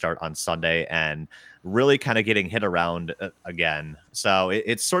another start on Sunday and really kind of getting hit around again. So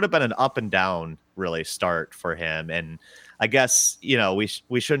it's sort of been an up and down really start for him. And I guess,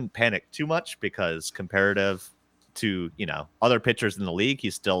 we shouldn't panic too much because comparative to, other pitchers in the league,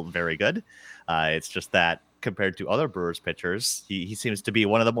 he's still very good. It's just that compared to other Brewers pitchers, he seems to be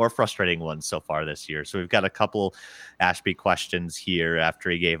one of the more frustrating ones so far this year. So we've got a couple Ashby questions here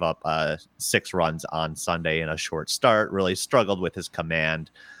after he gave up 6 runs on Sunday in a short start, really struggled with his command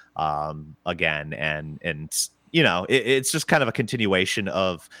again. And it's just kind of a continuation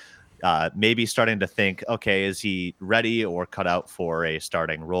of maybe starting to think, okay, is he ready or cut out for a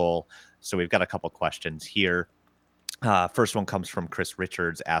starting role? So we've got a couple questions here. First one comes from Chris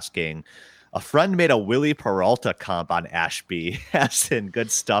Richards asking, a friend made a Willie Peralta comp on Ashby, as in good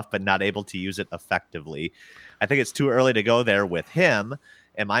stuff, but not able to use it effectively. I think it's too early to go there with him.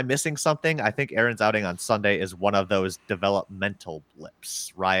 Am I missing something? I think Aaron's outing on Sunday is one of those developmental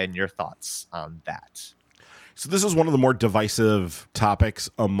blips. Ryan, your thoughts on that? So this is one of the more divisive topics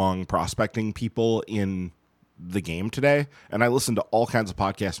among prospecting people in the game today. And I listen to all kinds of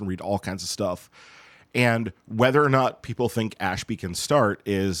podcasts and read all kinds of stuff. And whether or not people think Ashby can start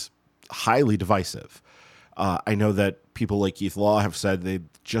is highly divisive. I know that people like Keith Law have said they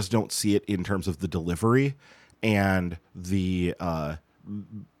just don't see it in terms of the delivery, and the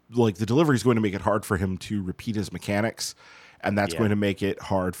delivery is going to make it hard for him to repeat his mechanics, and that's going to make it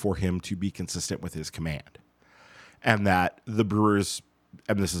hard for him to be consistent with his command. And that the Brewers,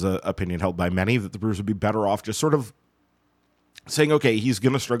 and this is an opinion held by many, that the Brewers would be better off just sort of saying, okay, he's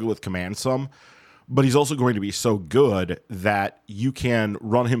going to struggle with command some, but he's also going to be so good that you can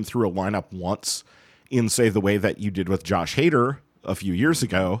run him through a lineup once in, say, the way that you did with Josh Hader a few years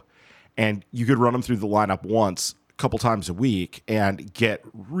ago, and you could run him through the lineup once a couple times a week and get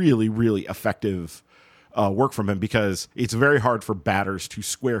really, really effective work from him, because it's very hard for batters to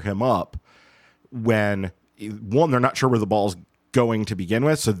square him up when, one, they're not sure where the ball's going to begin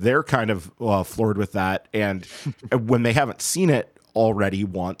with, so they're kind of floored with that, and when they haven't seen it already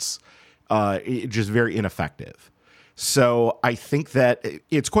once, it's just very ineffective. So I think that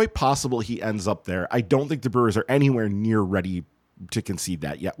it's quite possible he ends up there. I don't think the Brewers are anywhere near ready to concede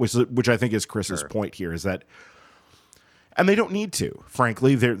that yet, which I think is Chris's point here, is that, and they don't need to,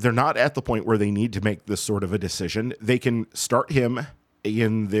 frankly. They're not at the point where they need to make this sort of a decision. They can start him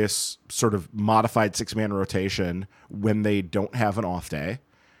in this sort of modified 6-man rotation when they don't have an off day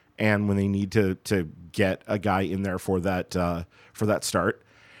and when they need to get a guy in there for that start.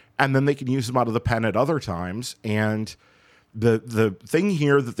 And then they can use him out of the pen at other times. And the thing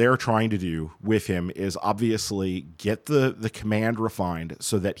here that they're trying to do with him is obviously get the command refined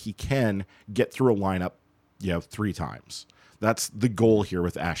so that he can get through a lineup, 3 times. That's the goal here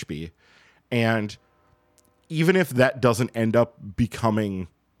with Ashby. And even if that doesn't end up becoming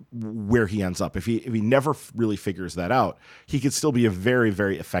where he ends up, if he never really figures that out, he could still be a very,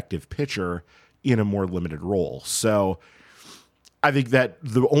 very effective pitcher in a more limited role. So I think that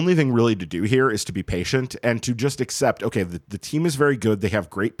the only thing really to do here is to be patient and to just accept, okay, the team is very good. They have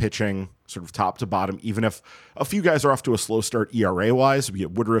great pitching, sort of top to bottom, even if a few guys are off to a slow start ERA-wise. We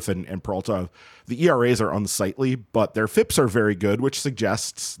get Woodruff and Peralta. The ERAs are unsightly, but their FIPs are very good, which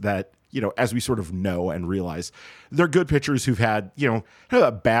suggests that, as we sort of know and realize, they're good pitchers who've had,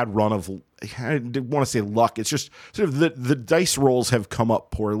 a bad run of, I don't want to say luck. It's just sort of the dice rolls have come up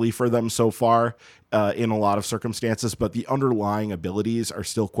poorly for them so far in a lot of circumstances, but the underlying abilities are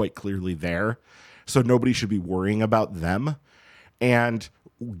still quite clearly there. So nobody should be worrying about them. And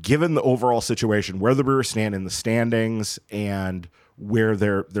given the overall situation, where the Brewers stand in the standings and where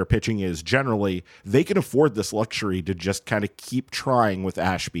their pitching is generally, they can afford this luxury to just kind of keep trying with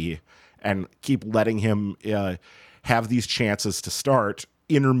Ashby and keep letting him have these chances to start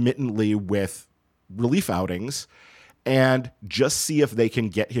intermittently with relief outings and just see if they can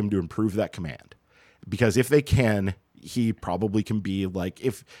get him to improve that command. Because if they can, he probably can be like,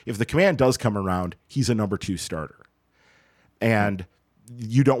 if the command does come around, he's a number 2 starter. And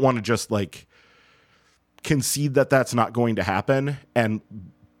you don't want to just concede that that's not going to happen and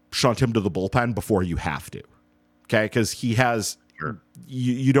shunt him to the bullpen before you have to. Okay, because he has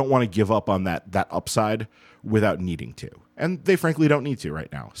you don't want to give up on that upside without needing to, and they frankly don't need to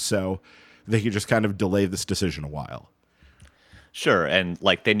right now. So they could just kind of delay this decision a while. Sure, and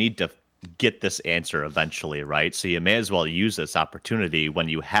like they need to get this answer eventually, right? So you may as well use this opportunity when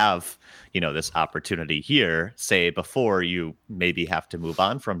you have, this opportunity here, say before you maybe have to move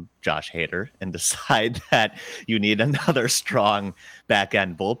on from Josh Hader and decide that you need another strong back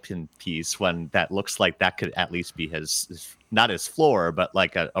end bullpen piece when that looks like that could at least be his not his floor, but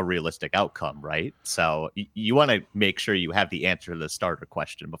like a realistic outcome, right? So you want to make sure you have the answer to the starter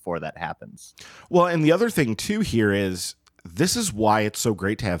question before that happens. Well, and the other thing too here is this is why it's so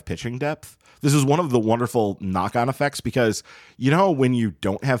great to have pitching depth. This is one of the wonderful knock-on effects because, when you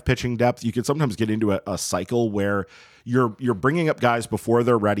don't have pitching depth, you can sometimes get into a cycle where you're bringing up guys before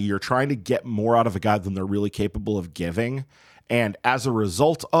they're ready. You're trying to get more out of a guy than they're really capable of giving. And as a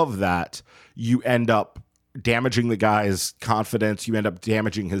result of that, you end up damaging the guy's confidence. You end up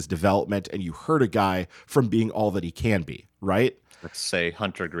damaging his development, and you hurt a guy from being all that he can be, right? Let's say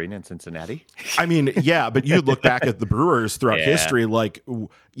Hunter Green in Cincinnati. I mean, yeah, but you look back at the Brewers throughout history, like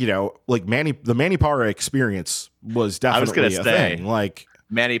the Manny Parra experience was definitely a thing. Like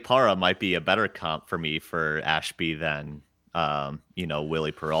Manny Parra might be a better comp for me for Ashby than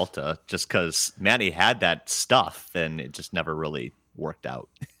Willie Peralta, just because Manny had that stuff and it just never really worked out.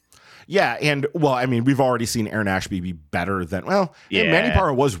 Yeah, and we've already seen Aaron Ashby be better than Manny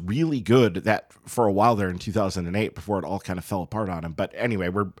Parra was really good that for a while there in 2008 before it all kind of fell apart on him. But anyway,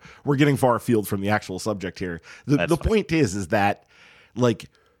 we're getting far afield from the actual subject here. The point is that like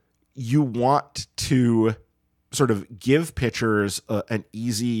you want to sort of give pitchers an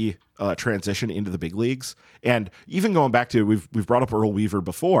easy transition into the big leagues. And even going back to, we've brought up Earl Weaver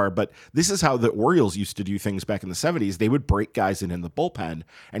before, but this is how the Orioles used to do things back in the 70s. They would break guys in the bullpen.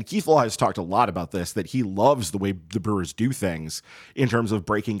 And Keith Law has talked a lot about this, that he loves the way the Brewers do things in terms of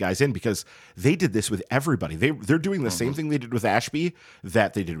breaking guys in, because they did this with everybody. They're doing the same thing they did with Ashby,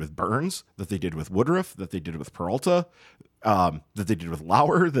 that they did with Burns, that they did with Woodruff, that they did with Peralta, that they did with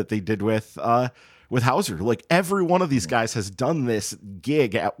Lauer, that they did with Hauser. Like every one of these guys has done this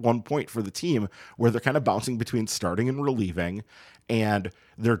gig at one point for the team where they're kind of bouncing between starting and relieving, and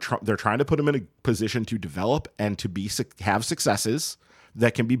they're trying to put them in a position to develop and to have successes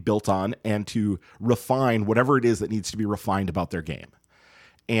that can be built on and to refine whatever it is that needs to be refined about their game.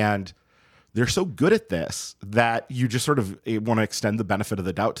 And they're so good at this that you just sort of want to extend the benefit of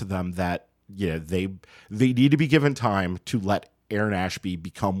the doubt to them that they need to be given time to let Aaron Ashby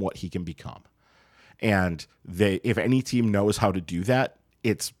become what he can become. And if any team knows how to do that,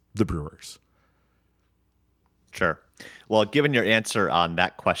 it's the Brewers. Sure. Well, given your answer on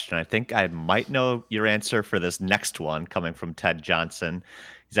that question, I think I might know your answer for this next one coming from Ted Johnson.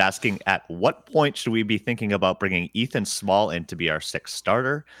 He's asking, at what point should we be thinking about bringing Ethan Small in to be our sixth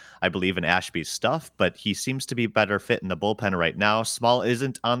starter? I believe in Ashby's stuff, but he seems to be better fit in the bullpen right now. Small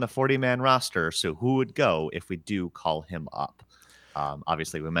isn't on the 40-man roster, so who would go if we do call him up?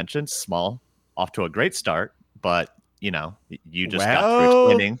 Obviously, we mentioned Small off to a great start, but you just got through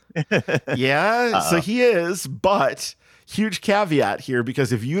explaining. Yeah, so he is, but huge caveat here,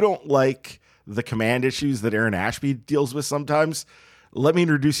 because if you don't like the command issues that Aaron Ashby deals with sometimes, let me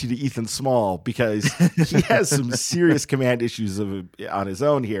introduce you to Ethan Small, because he has some serious command issues on his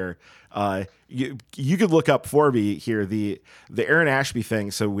own here. You could look up for me here the Aaron Ashby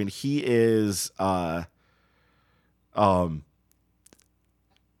thing. So when he is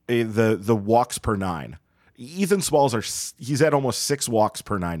the walks per nine, Ethan Small's he's at almost 6 walks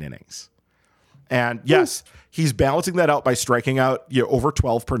per 9 innings. And yes, he's balancing that out by striking out over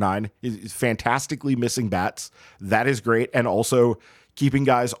 12 per 9. He's fantastically missing bats. That is great. And also keeping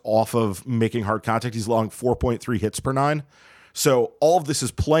guys off of making hard contact. He's allowing 4.3 hits per 9. So all of this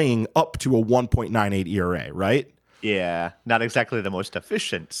is playing up to a 1.98 ERA, right? Yeah, not exactly the most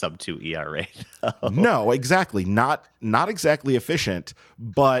efficient sub-2 ERA. No, exactly. Not exactly efficient,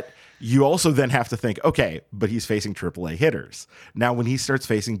 but you also then have to think, okay, but he's facing AAA hitters. Now, when he starts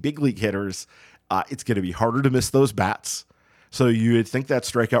facing big league hitters, it's going to be harder to miss those bats. So you would think that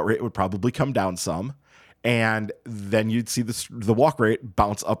strikeout rate would probably come down some, and then you'd see the walk rate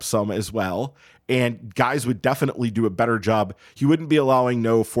bounce up some as well. And guys would definitely do a better job. He wouldn't be allowing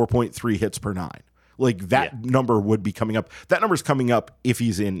no 4.3 hits per 9. Like that number would be coming up. That number's coming up if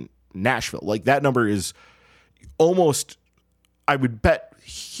he's in Nashville. Like that number is almost, I would bet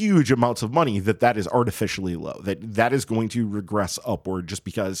huge amounts of money that is artificially low. That is going to regress upward just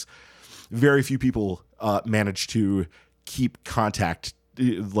because very few people manage to keep contact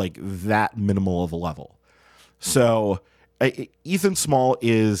like that minimal of a level. So Ethan Small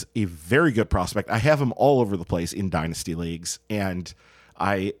is a very good prospect. I have him all over the place in dynasty leagues, and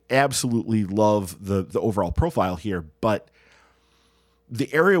I absolutely love the overall profile here. But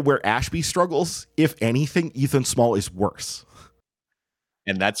the area where Ashby struggles, if anything, Ethan Small is worse.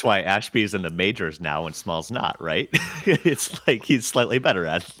 And that's why Ashby's in the majors now and Small's not, right? It's like he's slightly better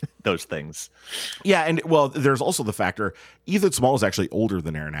at those things. Yeah, and well, there's also the factor Ethan Small is actually older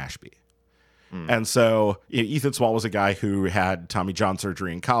than Aaron Ashby. And so Ethan Small was a guy who had Tommy John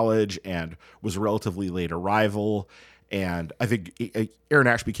surgery in college and was a relatively late arrival. And I think Aaron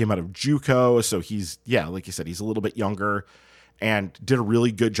Ashby came out of JUCO, so he's, yeah, like you said, he's a little bit younger and did a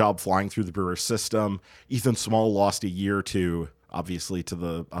really good job flying through the Brewers system. Ethan Small lost a year to, obviously, to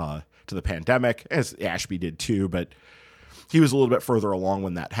the pandemic, as Ashby did too, but he was a little bit further along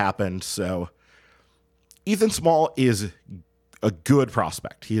when that happened. So Ethan Small is a good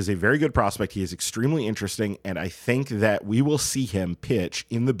prospect. He is a very good prospect. He is extremely interesting, and I think that we will see him pitch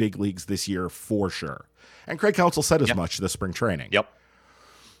in the big leagues this year for sure. And Craig Counsell said as much this spring training. Yep.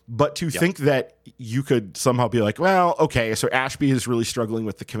 But to think that you could somehow be like, well, okay, so Ashby is really struggling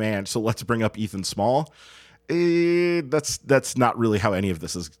with the command, so let's bring up Ethan Small. That's not really how any of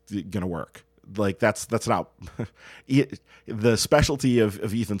this is going to work. Like that's not the specialty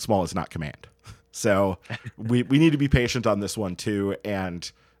of Ethan Small is not command. So we need to be patient on this one too, and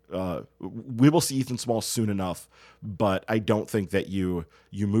we will see Ethan Small soon enough. But I don't think that you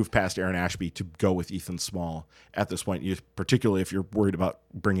move past Aaron Ashby to go with Ethan Small at this point, particularly if you're worried about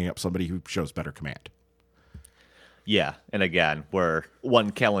bringing up somebody who shows better command. Yeah, and again, we're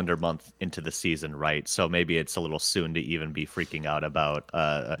 1 calendar month into the season, right? So maybe it's a little soon to even be freaking out about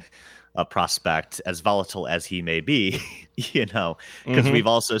a prospect as volatile as he may be, because we've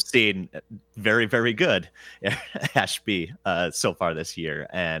also seen very, very good Ashby so far this year.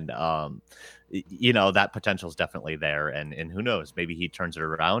 And, that potential is definitely there. And who knows, maybe he turns it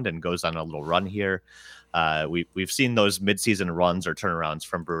around and goes on a little run here. We've seen those midseason runs or turnarounds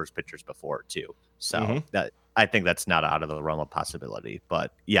from Brewers pitchers before too. So that I think that's not out of the realm of possibility.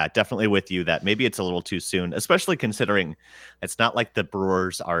 But yeah, definitely with you that maybe it's a little too soon, especially considering it's not like the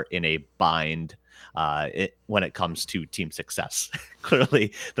Brewers are in a bind when it comes to team success.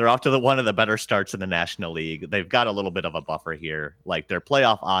 Clearly, they're off to one of the better starts in the National League. They've got a little bit of a buffer here. Like their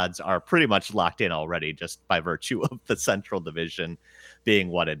playoff odds are pretty much locked in already just by virtue of the Central Division being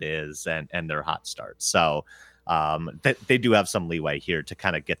what it is and their hot starts. So they do have some leeway here to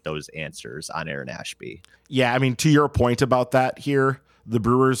kind of get those answers on Aaron Ashby. Yeah, I mean, to your point about that here, the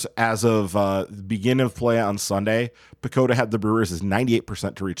Brewers, as of the beginning of play on Sunday, Pacoda had the Brewers as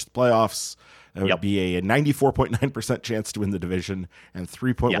 98% to reach the playoffs. It would be a 94.9% chance to win the division and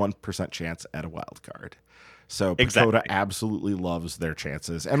 3.1% chance at a wild card. So Pacoda absolutely loves their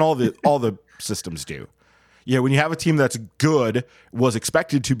chances, and all the systems do. Yeah, when you have a team that's good, was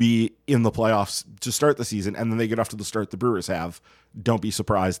expected to be in the playoffs to start the season, and then they get off to the start the Brewers have, don't be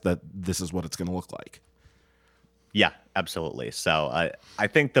surprised that this is what it's going to look like. Yeah, absolutely. So I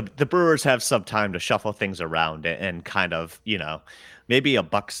think the Brewers have some time to shuffle things around and kind of, maybe a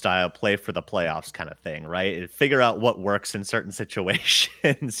Buck style play for the playoffs kind of thing, right? Figure out what works in certain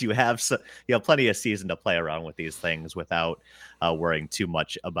situations. You have plenty of season to play around with these things without worrying too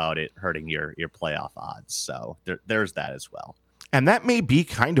much about it hurting your playoff odds. So there's that as well. And that may be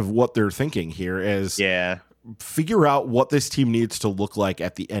kind of what they're thinking here is figure out what this team needs to look like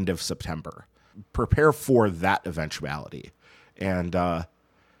at the end of September. Prepare for that eventuality. And, I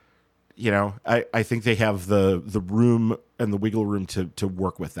think they have the room and the wiggle room to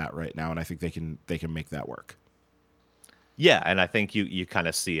work with that right now. And I think they can make that work. Yeah. And I think you kind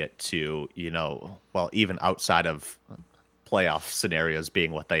of see it too, even outside of playoff scenarios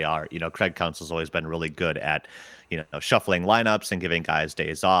being what they are, Craig Counsell's always been really good at, shuffling lineups and giving guys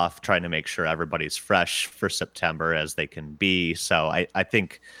days off, trying to make sure everybody's fresh for September as they can be. So I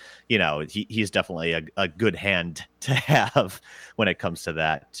think, he's definitely a good hand to have when it comes to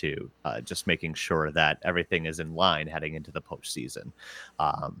that too. Just making sure that everything is in line heading into the postseason.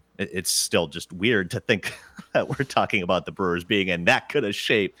 It's still just weird to think that we're talking about the Brewers being in that good a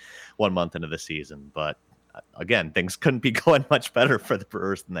shape 1 month into the season. But again, things couldn't be going much better for the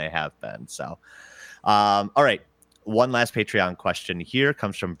Brewers than they have been. So, all right. One last Patreon question here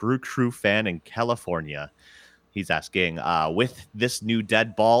comes from Brew Crew fan in California. He's asking, with this new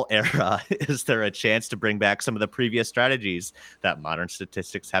dead ball era, is there a chance to bring back some of the previous strategies that modern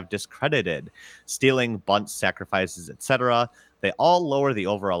statistics have discredited? Stealing, bunts, sacrifices, etc. They all lower the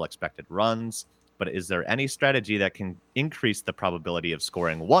overall expected runs, but is there any strategy that can increase the probability of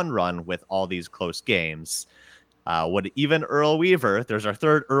scoring one run with all these close games? Would even Earl Weaver, there's our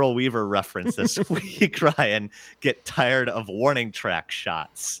third Earl Weaver reference this week, Ryan, get tired of warning track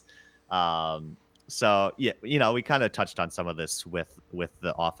shots? So yeah, we kind of touched on some of this with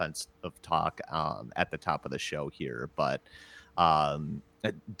the offense of talk at the top of the show here, but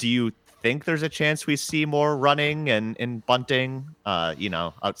do you think there's a chance we see more running and bunting,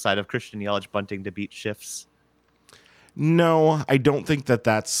 outside of Christian Yelich bunting to beat shifts? No, I don't think that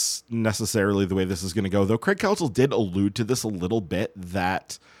that's necessarily the way this is going to go, though. Craig Counsell did allude to this a little bit,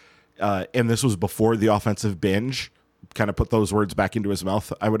 that, and this was before the offensive binge, kind of put those words back into his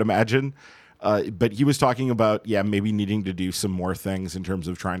mouth, I would imagine. But he was talking about, maybe needing to do some more things in terms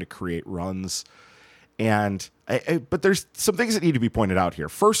of trying to create runs. And but there's some things that need to be pointed out here.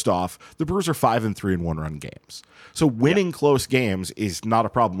 First off, the Brewers are 5-3 in one-run games, so winning close games is not a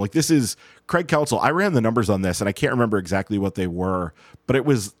problem. Like, this is Craig Counsell. I ran the numbers on this, and I can't remember exactly what they were, but it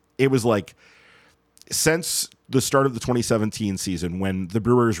was like, since the start of the 2017 season, when the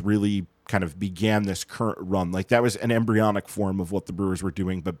Brewers really kind of began this current run, like, that was an embryonic form of what the Brewers were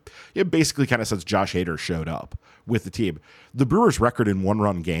doing, but it basically kind of since Josh Hader showed up with the team, the Brewers' record in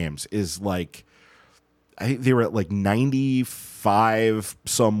one-run games is like, I think they were at like 95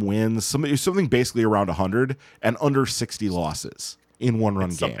 some wins, something basically around 100, and under 60 losses in one-run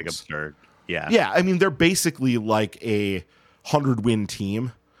games. Something absurd. Yeah. Yeah, I mean, they're basically like a 100-win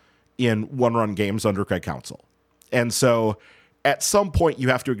team in one-run games under Craig Counsell. And so at some point you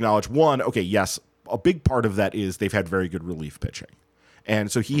have to acknowledge, one, okay, yes, a big part of that is they've had very good relief pitching.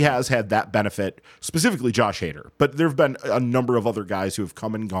 And so he has had that benefit, specifically Josh Hader. But there have been a number of other guys who have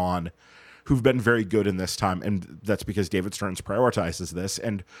come and gone who've been very good in this time, and that's because David Stearns prioritizes this,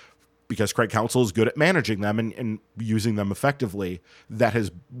 and because Craig Counsell is good at managing them and using them effectively. That has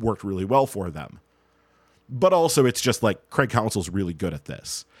worked really well for them. But also, it's just like Craig Counsell's really good at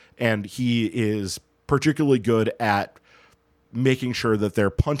this, and he is particularly good at making sure that they're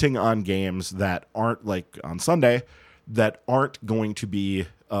punting on games that aren't, like on Sunday, that aren't going to be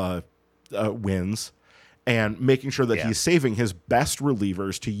wins, and making sure that he's saving his best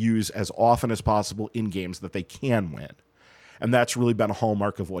relievers to use as often as possible in games that they can win. And that's really been a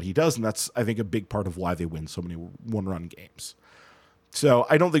hallmark of what he does, and that's, I think, a big part of why they win so many one-run games. So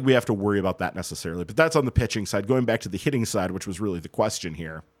I don't think we have to worry about that necessarily, but that's on the pitching side. Going back to the hitting side, which was really the question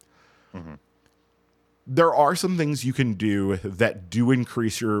here, there are some things you can do that do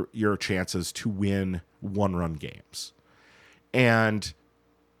increase your chances to win one-run games. And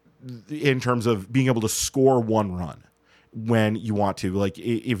in terms of being able to score one run when you want to, like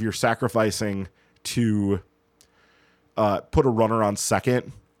if you're sacrificing to put a runner on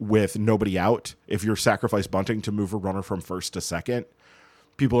second with nobody out, if you're sacrifice bunting to move a runner from first to second,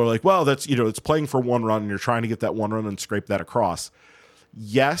 people are like, well, that's, it's playing for one run and you're trying to get that one run and scrape that across.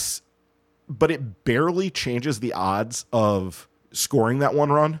 Yes, but it barely changes the odds of scoring that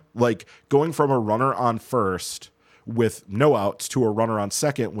one run. Like going from a runner on first with no outs to a runner on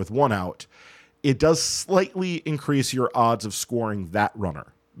second with one out, it does slightly increase your odds of scoring that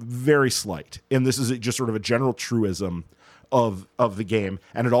runner. Very slight. And this is just sort of a general truism of the game.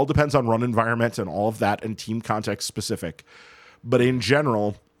 And it all depends on run environment and all of that and team context specific. But in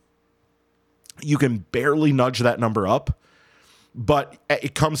general, you can barely nudge that number up, but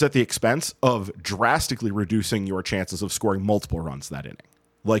it comes at the expense of drastically reducing your chances of scoring multiple runs that inning.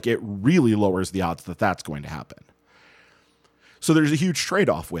 Like, it really lowers the odds that that's going to happen. So there's a huge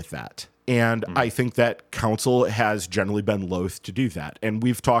trade-off with that. And I think that Counsell has generally been loath to do that. And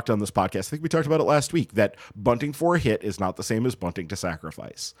we've talked on this podcast, I think we talked about it last week, that bunting for a hit is not the same as bunting to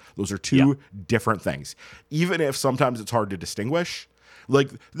sacrifice. Those are two different things. Even if sometimes it's hard to distinguish.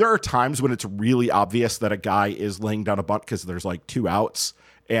 Like, there are times when it's really obvious that a guy is laying down a bunt because there's like two outs,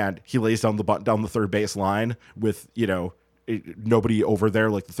 and he lays down the bunt down the third base line with, nobody over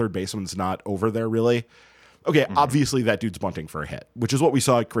there, like the third baseman's not over there really. Okay, obviously that dude's bunting for a hit, which is what we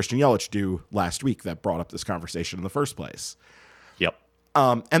saw Christian Yelich do last week that brought up this conversation in the first place. Yep.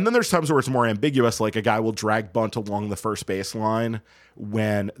 And then there's times where it's more ambiguous, like a guy will drag bunt along the first base line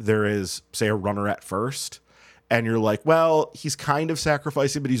when there is, say, a runner at first, and you're like, well, he's kind of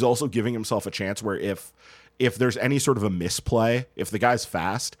sacrificing, but he's also giving himself a chance where if there's any sort of a misplay, if the guy's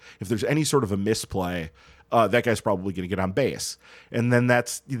fast, if there's any sort of a misplay, that guy's probably going to get on base. And then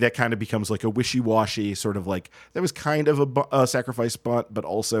that kind of becomes like a wishy-washy sort of like, that was kind of a sacrifice bunt, but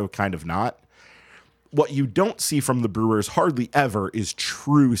also kind of not. What you don't see from the Brewers hardly ever is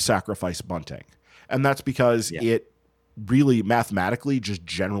true sacrifice bunting. And that's because it really mathematically just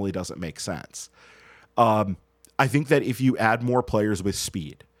generally doesn't make sense. I think that if you add more players with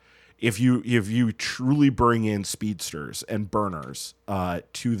speed, if you truly bring in speedsters and burners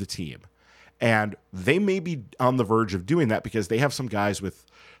to the team, And they may be on the verge of doing that because they have some guys with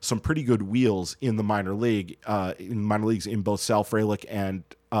some pretty good wheels in the minor leagues in both Sal Frelick and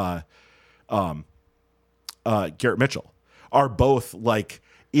Garrett Mitchell are both like,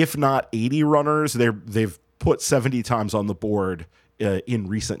 if not 80 runners, they've put 70 times on the board in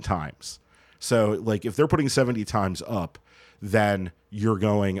recent times. So like if they're putting 70 times up, then you're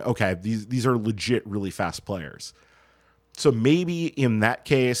going, okay, these are legit really fast players. So maybe in that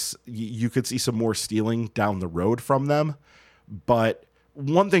case, you could see some more stealing down the road from them. But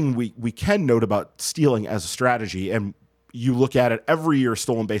one thing we can note about stealing as a strategy, and you look at it, every year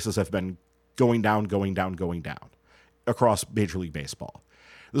stolen bases have been going down across Major League Baseball.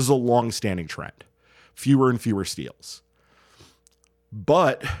 This is a long-standing trend. Fewer and fewer steals.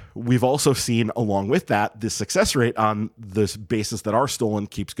 But we've also seen, along with that, the success rate on the bases that are stolen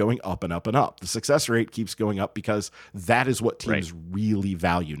keeps going up and up and up. The success rate keeps going up because that is what teams really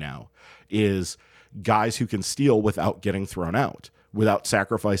value now, is guys who can steal without getting thrown out, without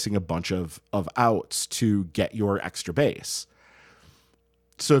sacrificing a bunch of outs to get your extra base.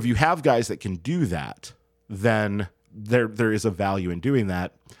 So if you have guys that can do that, then there is a value in doing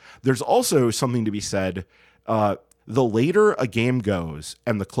that. There's also something to be said. The later a game goes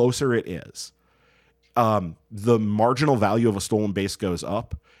and the closer it is, the marginal value of a stolen base goes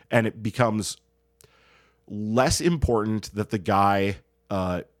up, and it becomes less important that the guy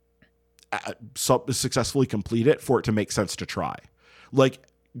successfully complete it for it to make sense to try. Like,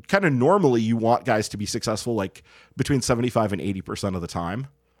 kind of normally you want guys to be successful like between 75 and 80% of the time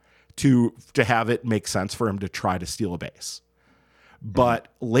to have it make sense for him to try to steal a base. But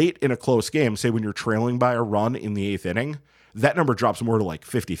late in a close game, say when you're trailing by a run in the 8th inning, that number drops more to like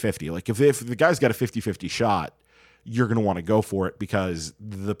 50-50. Like if the guy's got a 50-50 shot, you're going to want to go for it because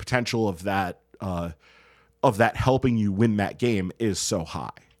the potential of that helping you win that game is so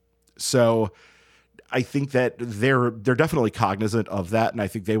high. So I think that they're definitely cognizant of that, and I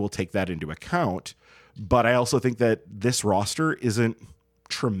think they will take that into account. But I also think that this roster isn't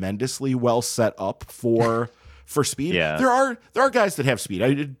tremendously well set up for speed. Yeah. There are guys that have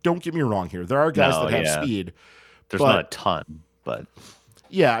speed. Don't get me wrong here. There are guys that have speed. There's not a ton, but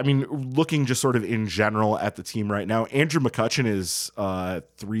yeah, I mean, looking just sort of in general at the team right now, Andrew McCutchen is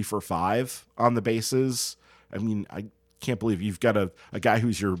 3 for 5 on the bases. I mean, I can't believe you've got a guy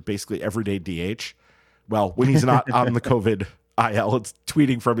who's your basically everyday DH. Well, when he's not on the COVID IL, it's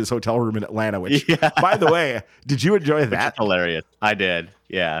tweeting from his hotel room in Atlanta, which, by the way, did you enjoy that? That's hilarious. I did.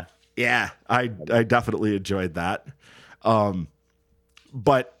 Yeah. Yeah, I definitely enjoyed that.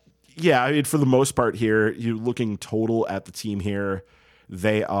 But yeah, I mean, for the most part here, you're looking total at the team here.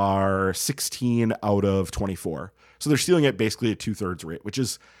 They are 16 out of 24. So they're stealing at basically a 2/3 rate, which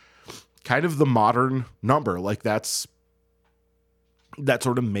is kind of the modern number. Like that sort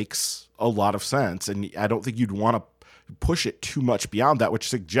of makes a lot of sense. And I don't think you'd want to push it too much beyond that, which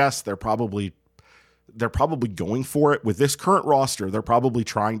suggests they're probably going for it with this current roster. They're probably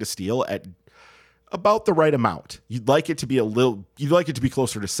trying to steal at about the right amount. You'd like it to be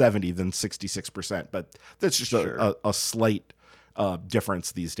closer to 70 than 66%, but that's just a slight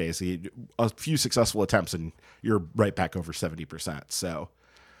difference these days. A few successful attempts and you're right back over 70%. So,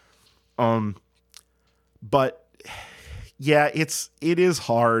 but yeah, it is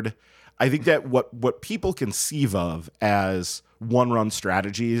hard. I think that what people conceive of as one-run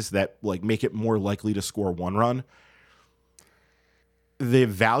strategies that like make it more likely to score one run, the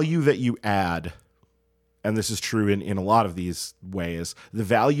value that you add, and this is true in a lot of these ways, the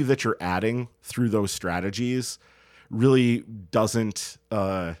value that you're adding through those strategies really doesn't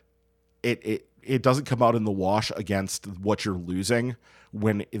it doesn't come out in the wash against what you're losing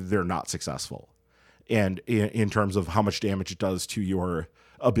when they're not successful, and in terms of how much damage it does to your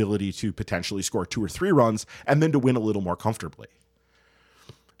ability to potentially score 2 or 3 runs and then to win a little more comfortably.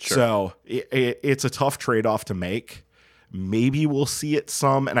 Sure. So it's a tough trade-off to make. Maybe we'll see it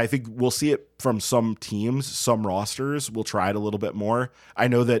some, and I think we'll see it from some teams, some rosters will try it a little bit more. I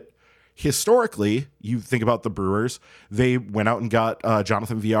know that historically, you think about the Brewers, they went out and got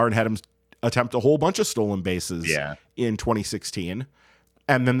Jonathan Villar and had him attempt a whole bunch of stolen bases in 2016.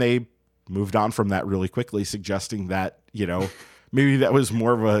 And then they moved on from that really quickly, suggesting that, maybe that was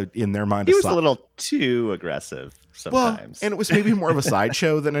more of a, in their mind, he was a little too aggressive sometimes. Well, and it was maybe more of a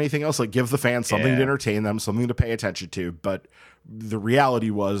sideshow than anything else. Like give the fans something to entertain them, something to pay attention to. But the reality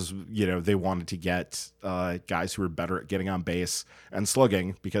was, they wanted to get guys who were better at getting on base and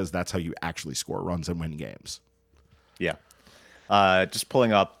slugging because that's how you actually score runs and win games. Yeah. Just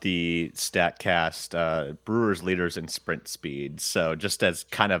pulling up the StatCast, Brewers leaders in sprint speed. So just as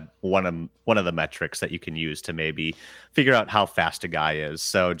kind of one of the metrics that you can use to maybe figure out how fast a guy is.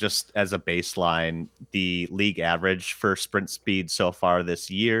 So just as a baseline, the league average for sprint speed so far this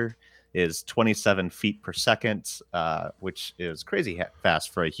year is 27 feet per second, which is crazy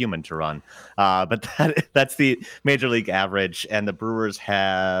fast for a human to run. But that's the major league average, and the Brewers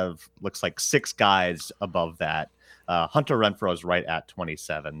have looks like 6 guys above that. Hunter Renfroe is right at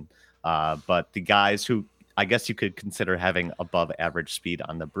 27. But the guys who I guess you could consider having above average speed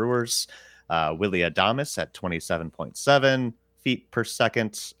on the Brewers, Willie Adames at 27.7 feet per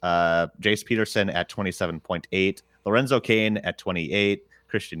second, Jace Peterson at 27.8, Lorenzo Cain at 28,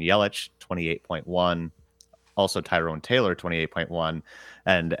 Christian Yelich 28.1, also Tyrone Taylor 28.1.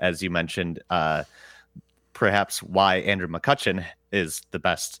 And as you mentioned, perhaps why Andrew McCutchen is the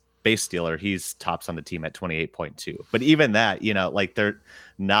best base stealer, he's tops on the team at 28.2. But even that, like they're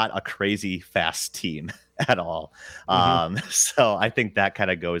not a crazy fast team at all. So I think that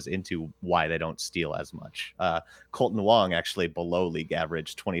kind of goes into why they don't steal as much. Colton Wong actually below league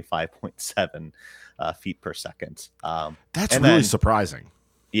average, 25.7 feet per second. That's really surprising.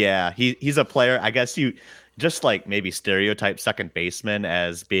 Yeah, he's a player. I guess you just like maybe stereotype second baseman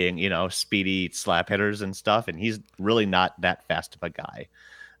as being, speedy slap hitters and stuff. And he's really not that fast of a guy.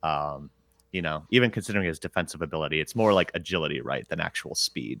 Even considering his defensive ability, it's more like agility, right, than actual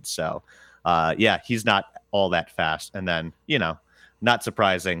speed. So, he's not all that fast. And then, not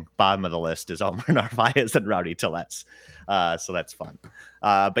surprising, bottom of the list is Omar Narvaez and Rowdy Tellez. So that's fun.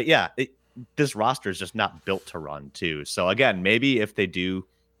 But yeah, this roster is just not built to run too. So again, maybe if they do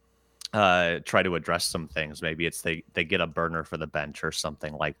try to address some things, maybe it's they get a burner for the bench or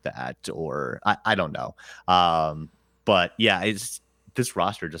something like that, or I don't know. But yeah, this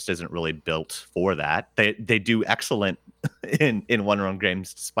roster just isn't really built for that. They do excellent in one-run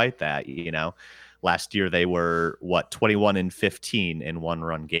games despite that. Last year they were 21-15 in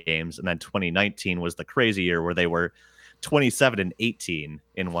one-run games, and then 2019 was the crazy year where they were 27-18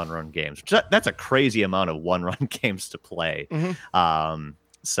 in one-run games. That's a crazy amount of one-run games to play.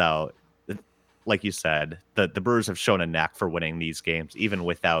 So, like you said, the Brewers have shown a knack for winning these games, even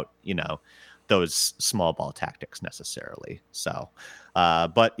without those small ball tactics necessarily. So,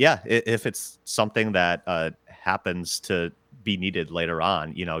 but yeah, if it's something that happens to be needed later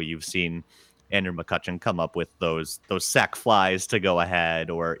on, you've seen Andrew McCutchen come up with those sac flies to go ahead,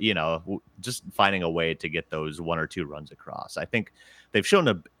 or just finding a way to get those 1 or 2 runs across. I think they've shown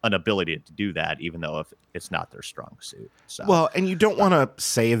an ability to do that, even though if it's not their strong suit. So, well, and you don't want to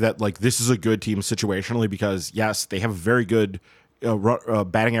say that like this is a good team situationally, because yes, they have a very good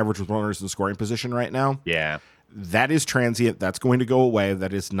batting average with runners in scoring position right now. Yeah, that is transient. That's going to go away.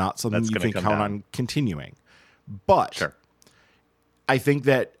 That is not something you can count on continuing. But sure, I think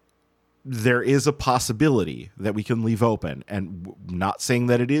that there is a possibility that we can leave open, and not saying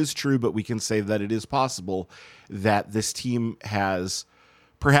that it is true, but we can say that it is possible that this team has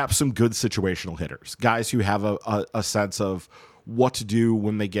perhaps some good situational hitters, guys who have a sense of what to do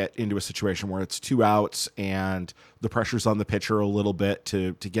when they get into a situation where it's 2 outs and the pressure's on the pitcher a little bit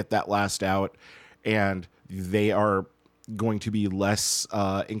to get that last out, and they are going to be less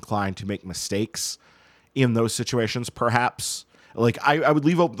inclined to make mistakes in those situations, perhaps. Like I would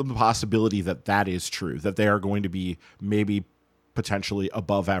leave open the possibility that is true, that they are going to be maybe potentially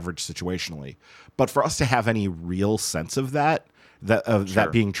above average situationally. But for us to have any real sense of that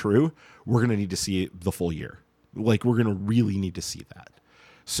being true, we're going to need to see the full year. Like we're going to really need to see that.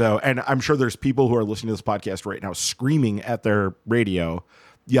 So, and I'm sure there's people who are listening to this podcast right now screaming at their radio,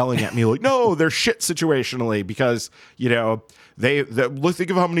 yelling at me like, no, they're shit situationally, because think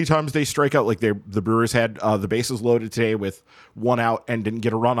of how many times they strike out. Like the Brewers had the bases loaded today with 1 out and didn't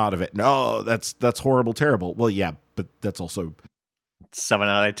get a run out of it. No, that's horrible, terrible. Well, yeah, but that's also 7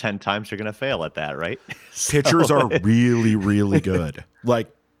 out of 10 times you're going to fail at that, right? Pitchers are really, really good.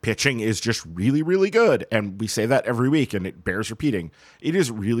 Like pitching is just really, really good. And we say that every week, and it bears repeating. It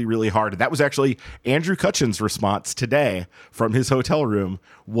is really, really hard. That was actually Andrew Cutchin's response today from his hotel room.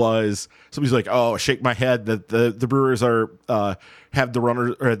 Was somebody's like, oh, shake my head that the Brewers are have the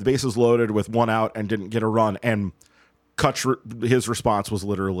runners or the bases loaded with 1 out and didn't get a run. And his response was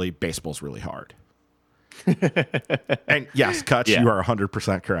literally, baseball's really hard. And yes, Kutch, you are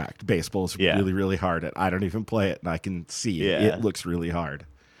 100% correct. Baseball is really, really hard. And I don't even play it, and I can see it. It looks really hard.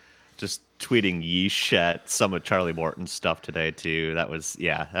 Just tweeting yeesh at some of Charlie Morton's stuff today too. That was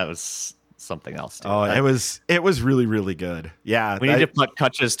something else too. Oh, it was really, really good. Yeah, we need to put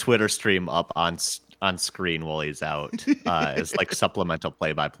Kutch's Twitter stream up on screen while he's out as like supplemental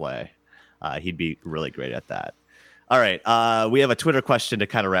play-by-play. He'd be really great at that. All right. We have a Twitter question to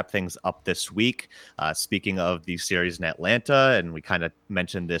kind of wrap things up this week. Speaking of the series in Atlanta, and we kind of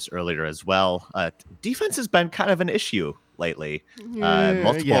mentioned this earlier as well, defense has been kind of an issue lately.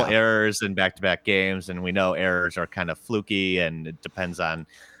 Multiple errors in back-to-back games, and we know errors are kind of fluky, and it depends on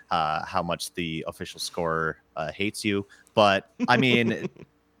how much the official scorer hates you. But, I mean...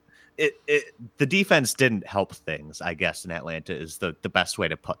 the defense didn't help things, I guess, in Atlanta is the best way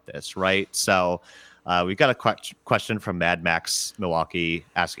to put this, right? So we've got a question from Mad Max Milwaukee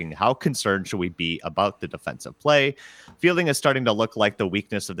asking, how concerned should we be about the defensive play? Fielding is starting to look like the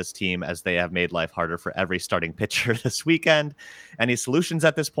weakness of this team as they have made life harder for every starting pitcher this weekend. Any solutions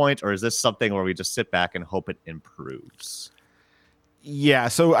at this point, or is this something where we just sit back and hope it improves? Yeah,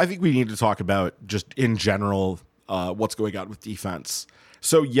 so I think we need to talk about just in general what's going on with defense.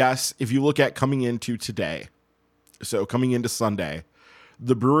 So yes, if you look at coming into today, so coming into Sunday,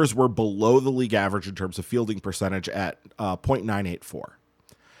 the Brewers were below the league average in terms of fielding percentage at .984.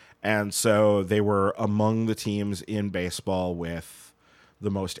 And so they were among the teams in baseball with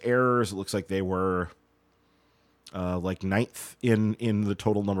the most errors. It looks like they were like ninth in the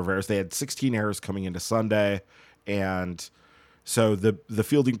total number of errors. They had 16 errors coming into Sunday. And so the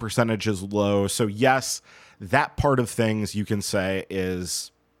fielding percentage is low. So yes, that part of things you can say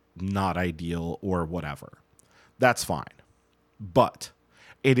is not ideal or whatever. That's fine. But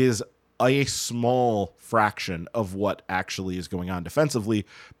it is a small fraction of what actually is going on defensively,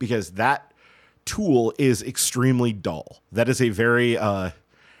 because that tool is extremely dull. That is a very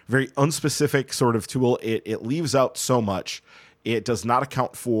unspecific sort of tool. It leaves out so much. It does not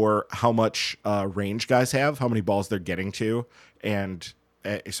account for how much range guys have, how many balls they're getting to, and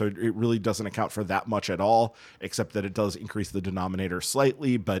so it really doesn't account for that much at all, except that it does increase the denominator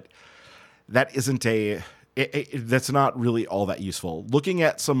slightly, but that isn't that's not really all that useful. Looking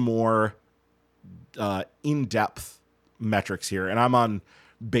at some more in-depth metrics here, and I'm on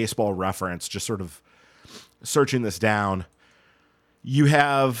Baseball Reference, just sort of searching this down. You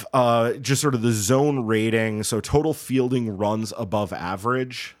have just sort of the zone rating, so total fielding runs above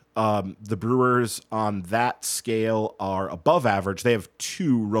average. The Brewers on that scale are above average. They have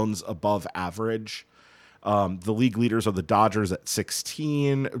 2 runs above average. The league leaders are the Dodgers at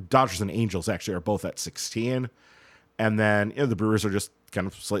 16. Dodgers and Angels actually are both at 16. And then the Brewers are just kind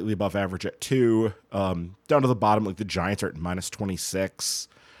of slightly above average at 2. Down to the bottom, like the Giants are at -26.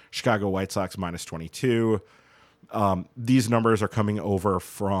 Chicago White Sox -22. These numbers are coming over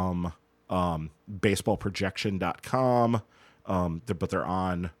from baseballprojection.com, but they're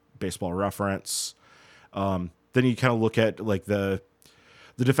on Baseball Reference. Then you kind of look at like the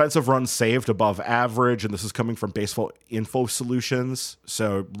defensive runs saved above average, and this is coming from Baseball Info Solutions.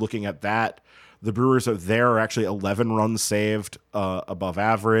 So looking at that, the Brewers are actually 11 runs saved above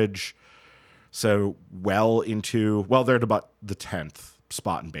average. So they're at about the 10th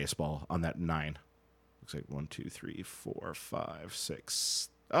spot in baseball on that 9. Looks like 1, 2, 3, 4, 5, 6.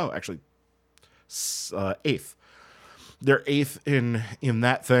 Oh, actually, 8th. They're 8th in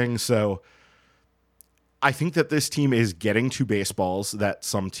that thing. So I think that this team is getting to baseballs that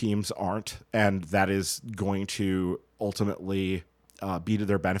some teams aren't, and that is going to ultimately be to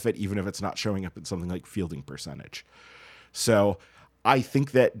their benefit, even if it's not showing up in something like fielding percentage. So I think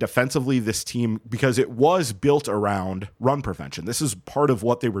that defensively, this team, because it was built around run prevention, this is part of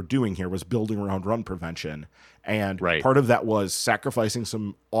what they were doing here, was building around run prevention. And part of that was sacrificing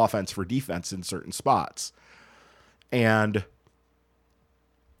some offense for defense in certain spots. And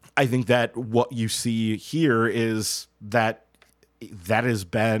I think that what you see here is that has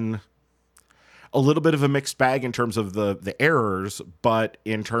been a little bit of a mixed bag in terms of the errors, but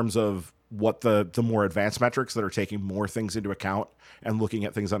in terms of what the more advanced metrics that are taking more things into account and looking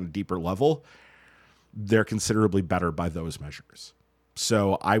at things on a deeper level, they're considerably better by those measures.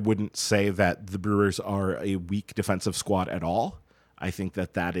 So I wouldn't say that the Brewers are a weak defensive squad at all. I think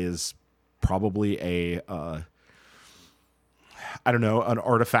that is probably an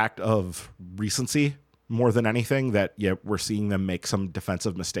artifact of recency more than anything, that we're seeing them make some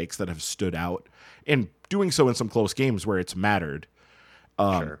defensive mistakes that have stood out, and doing so in some close games where it's mattered.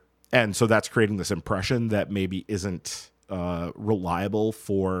 Sure. And so that's creating this impression that maybe isn't reliable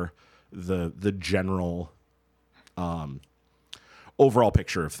for the general overall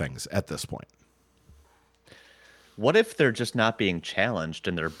picture of things at this point. What if they're just not being challenged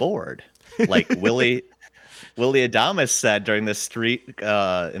and they're bored? Like Willie Adames said during this streak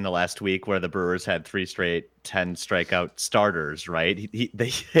in the last week, where the Brewers had 3 straight 10 strikeout starters, right?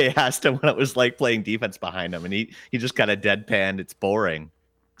 They asked him what it was like playing defense behind him, and he just kind of deadpanned, it's boring.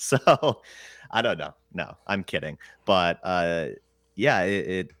 So I don't know. No, I'm kidding. But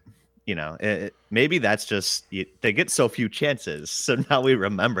maybe that's just they get so few chances. So now we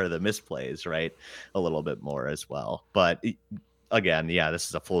remember the misplays, right? A little bit more as well. But again, yeah, this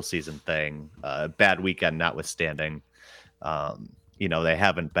is a full season thing. Bad weekend notwithstanding. They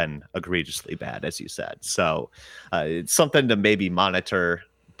haven't been egregiously bad, as you said. So it's something to maybe monitor,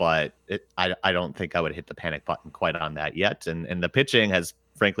 but I don't think I would hit the panic button quite on that yet. And the pitching has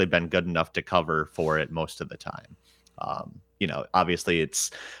frankly been good enough to cover for it most of the time. Obviously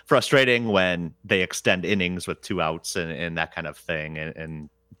it's frustrating when they extend innings with 2 outs and that kind of thing. And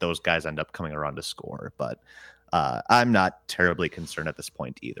those guys end up coming around to score. But I'm not terribly concerned at this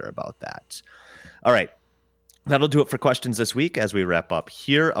point either about that. All right. That'll do it for questions this week. As we wrap up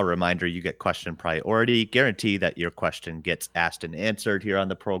here, a reminder, you get question priority. Guarantee that your question gets asked and answered here on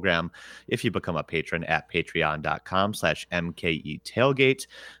the program if you become a patron at patreon.com/MKE tailgate.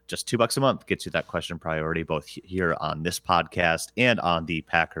 Just $2 a month gets you that question priority, both here on this podcast and on the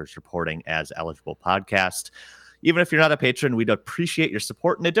Packers Reporting as Eligible podcast. Even if you're not a patron, we'd appreciate your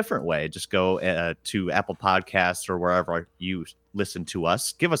support in a different way. Just go to Apple Podcasts or wherever you listen to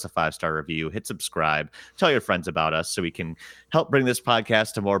us. Give us a 5-star review. Hit subscribe. Tell your friends about us so we can help bring this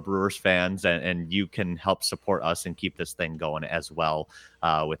podcast to more Brewers fans, and you can help support us and keep this thing going as well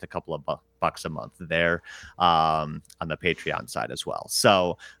with a couple of bucks a month there on the Patreon side as well.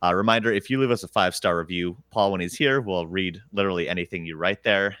 So reminder, if you leave us a 5-star review, Paul, when he's here, will read literally anything you write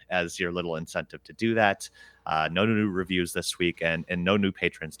there as your little incentive to do that. No new reviews this week and no new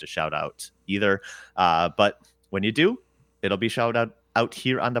patrons to shout out either. But when you do, it'll be shouted out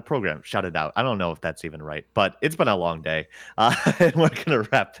here on the program. Shouted out. I don't know if that's even right, but it's been a long day. And we're going to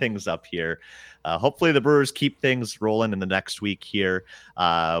wrap things up here. Hopefully the Brewers keep things rolling in the next week here.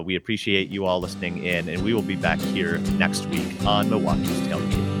 We appreciate you all listening in, and we will be back here next week on Milwaukee's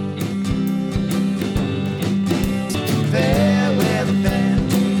Tailgate. Fair weather fan,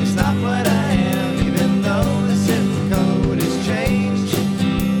 it's not what I am, even though the simple code has changed.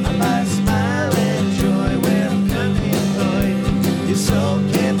 I might smile and joy where I'm currently employed. Your soul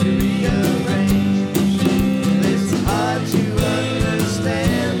can't be rearranged. It's hard to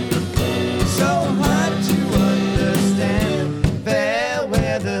understand. It's so hard to understand. Fair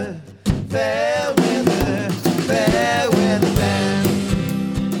weather, fair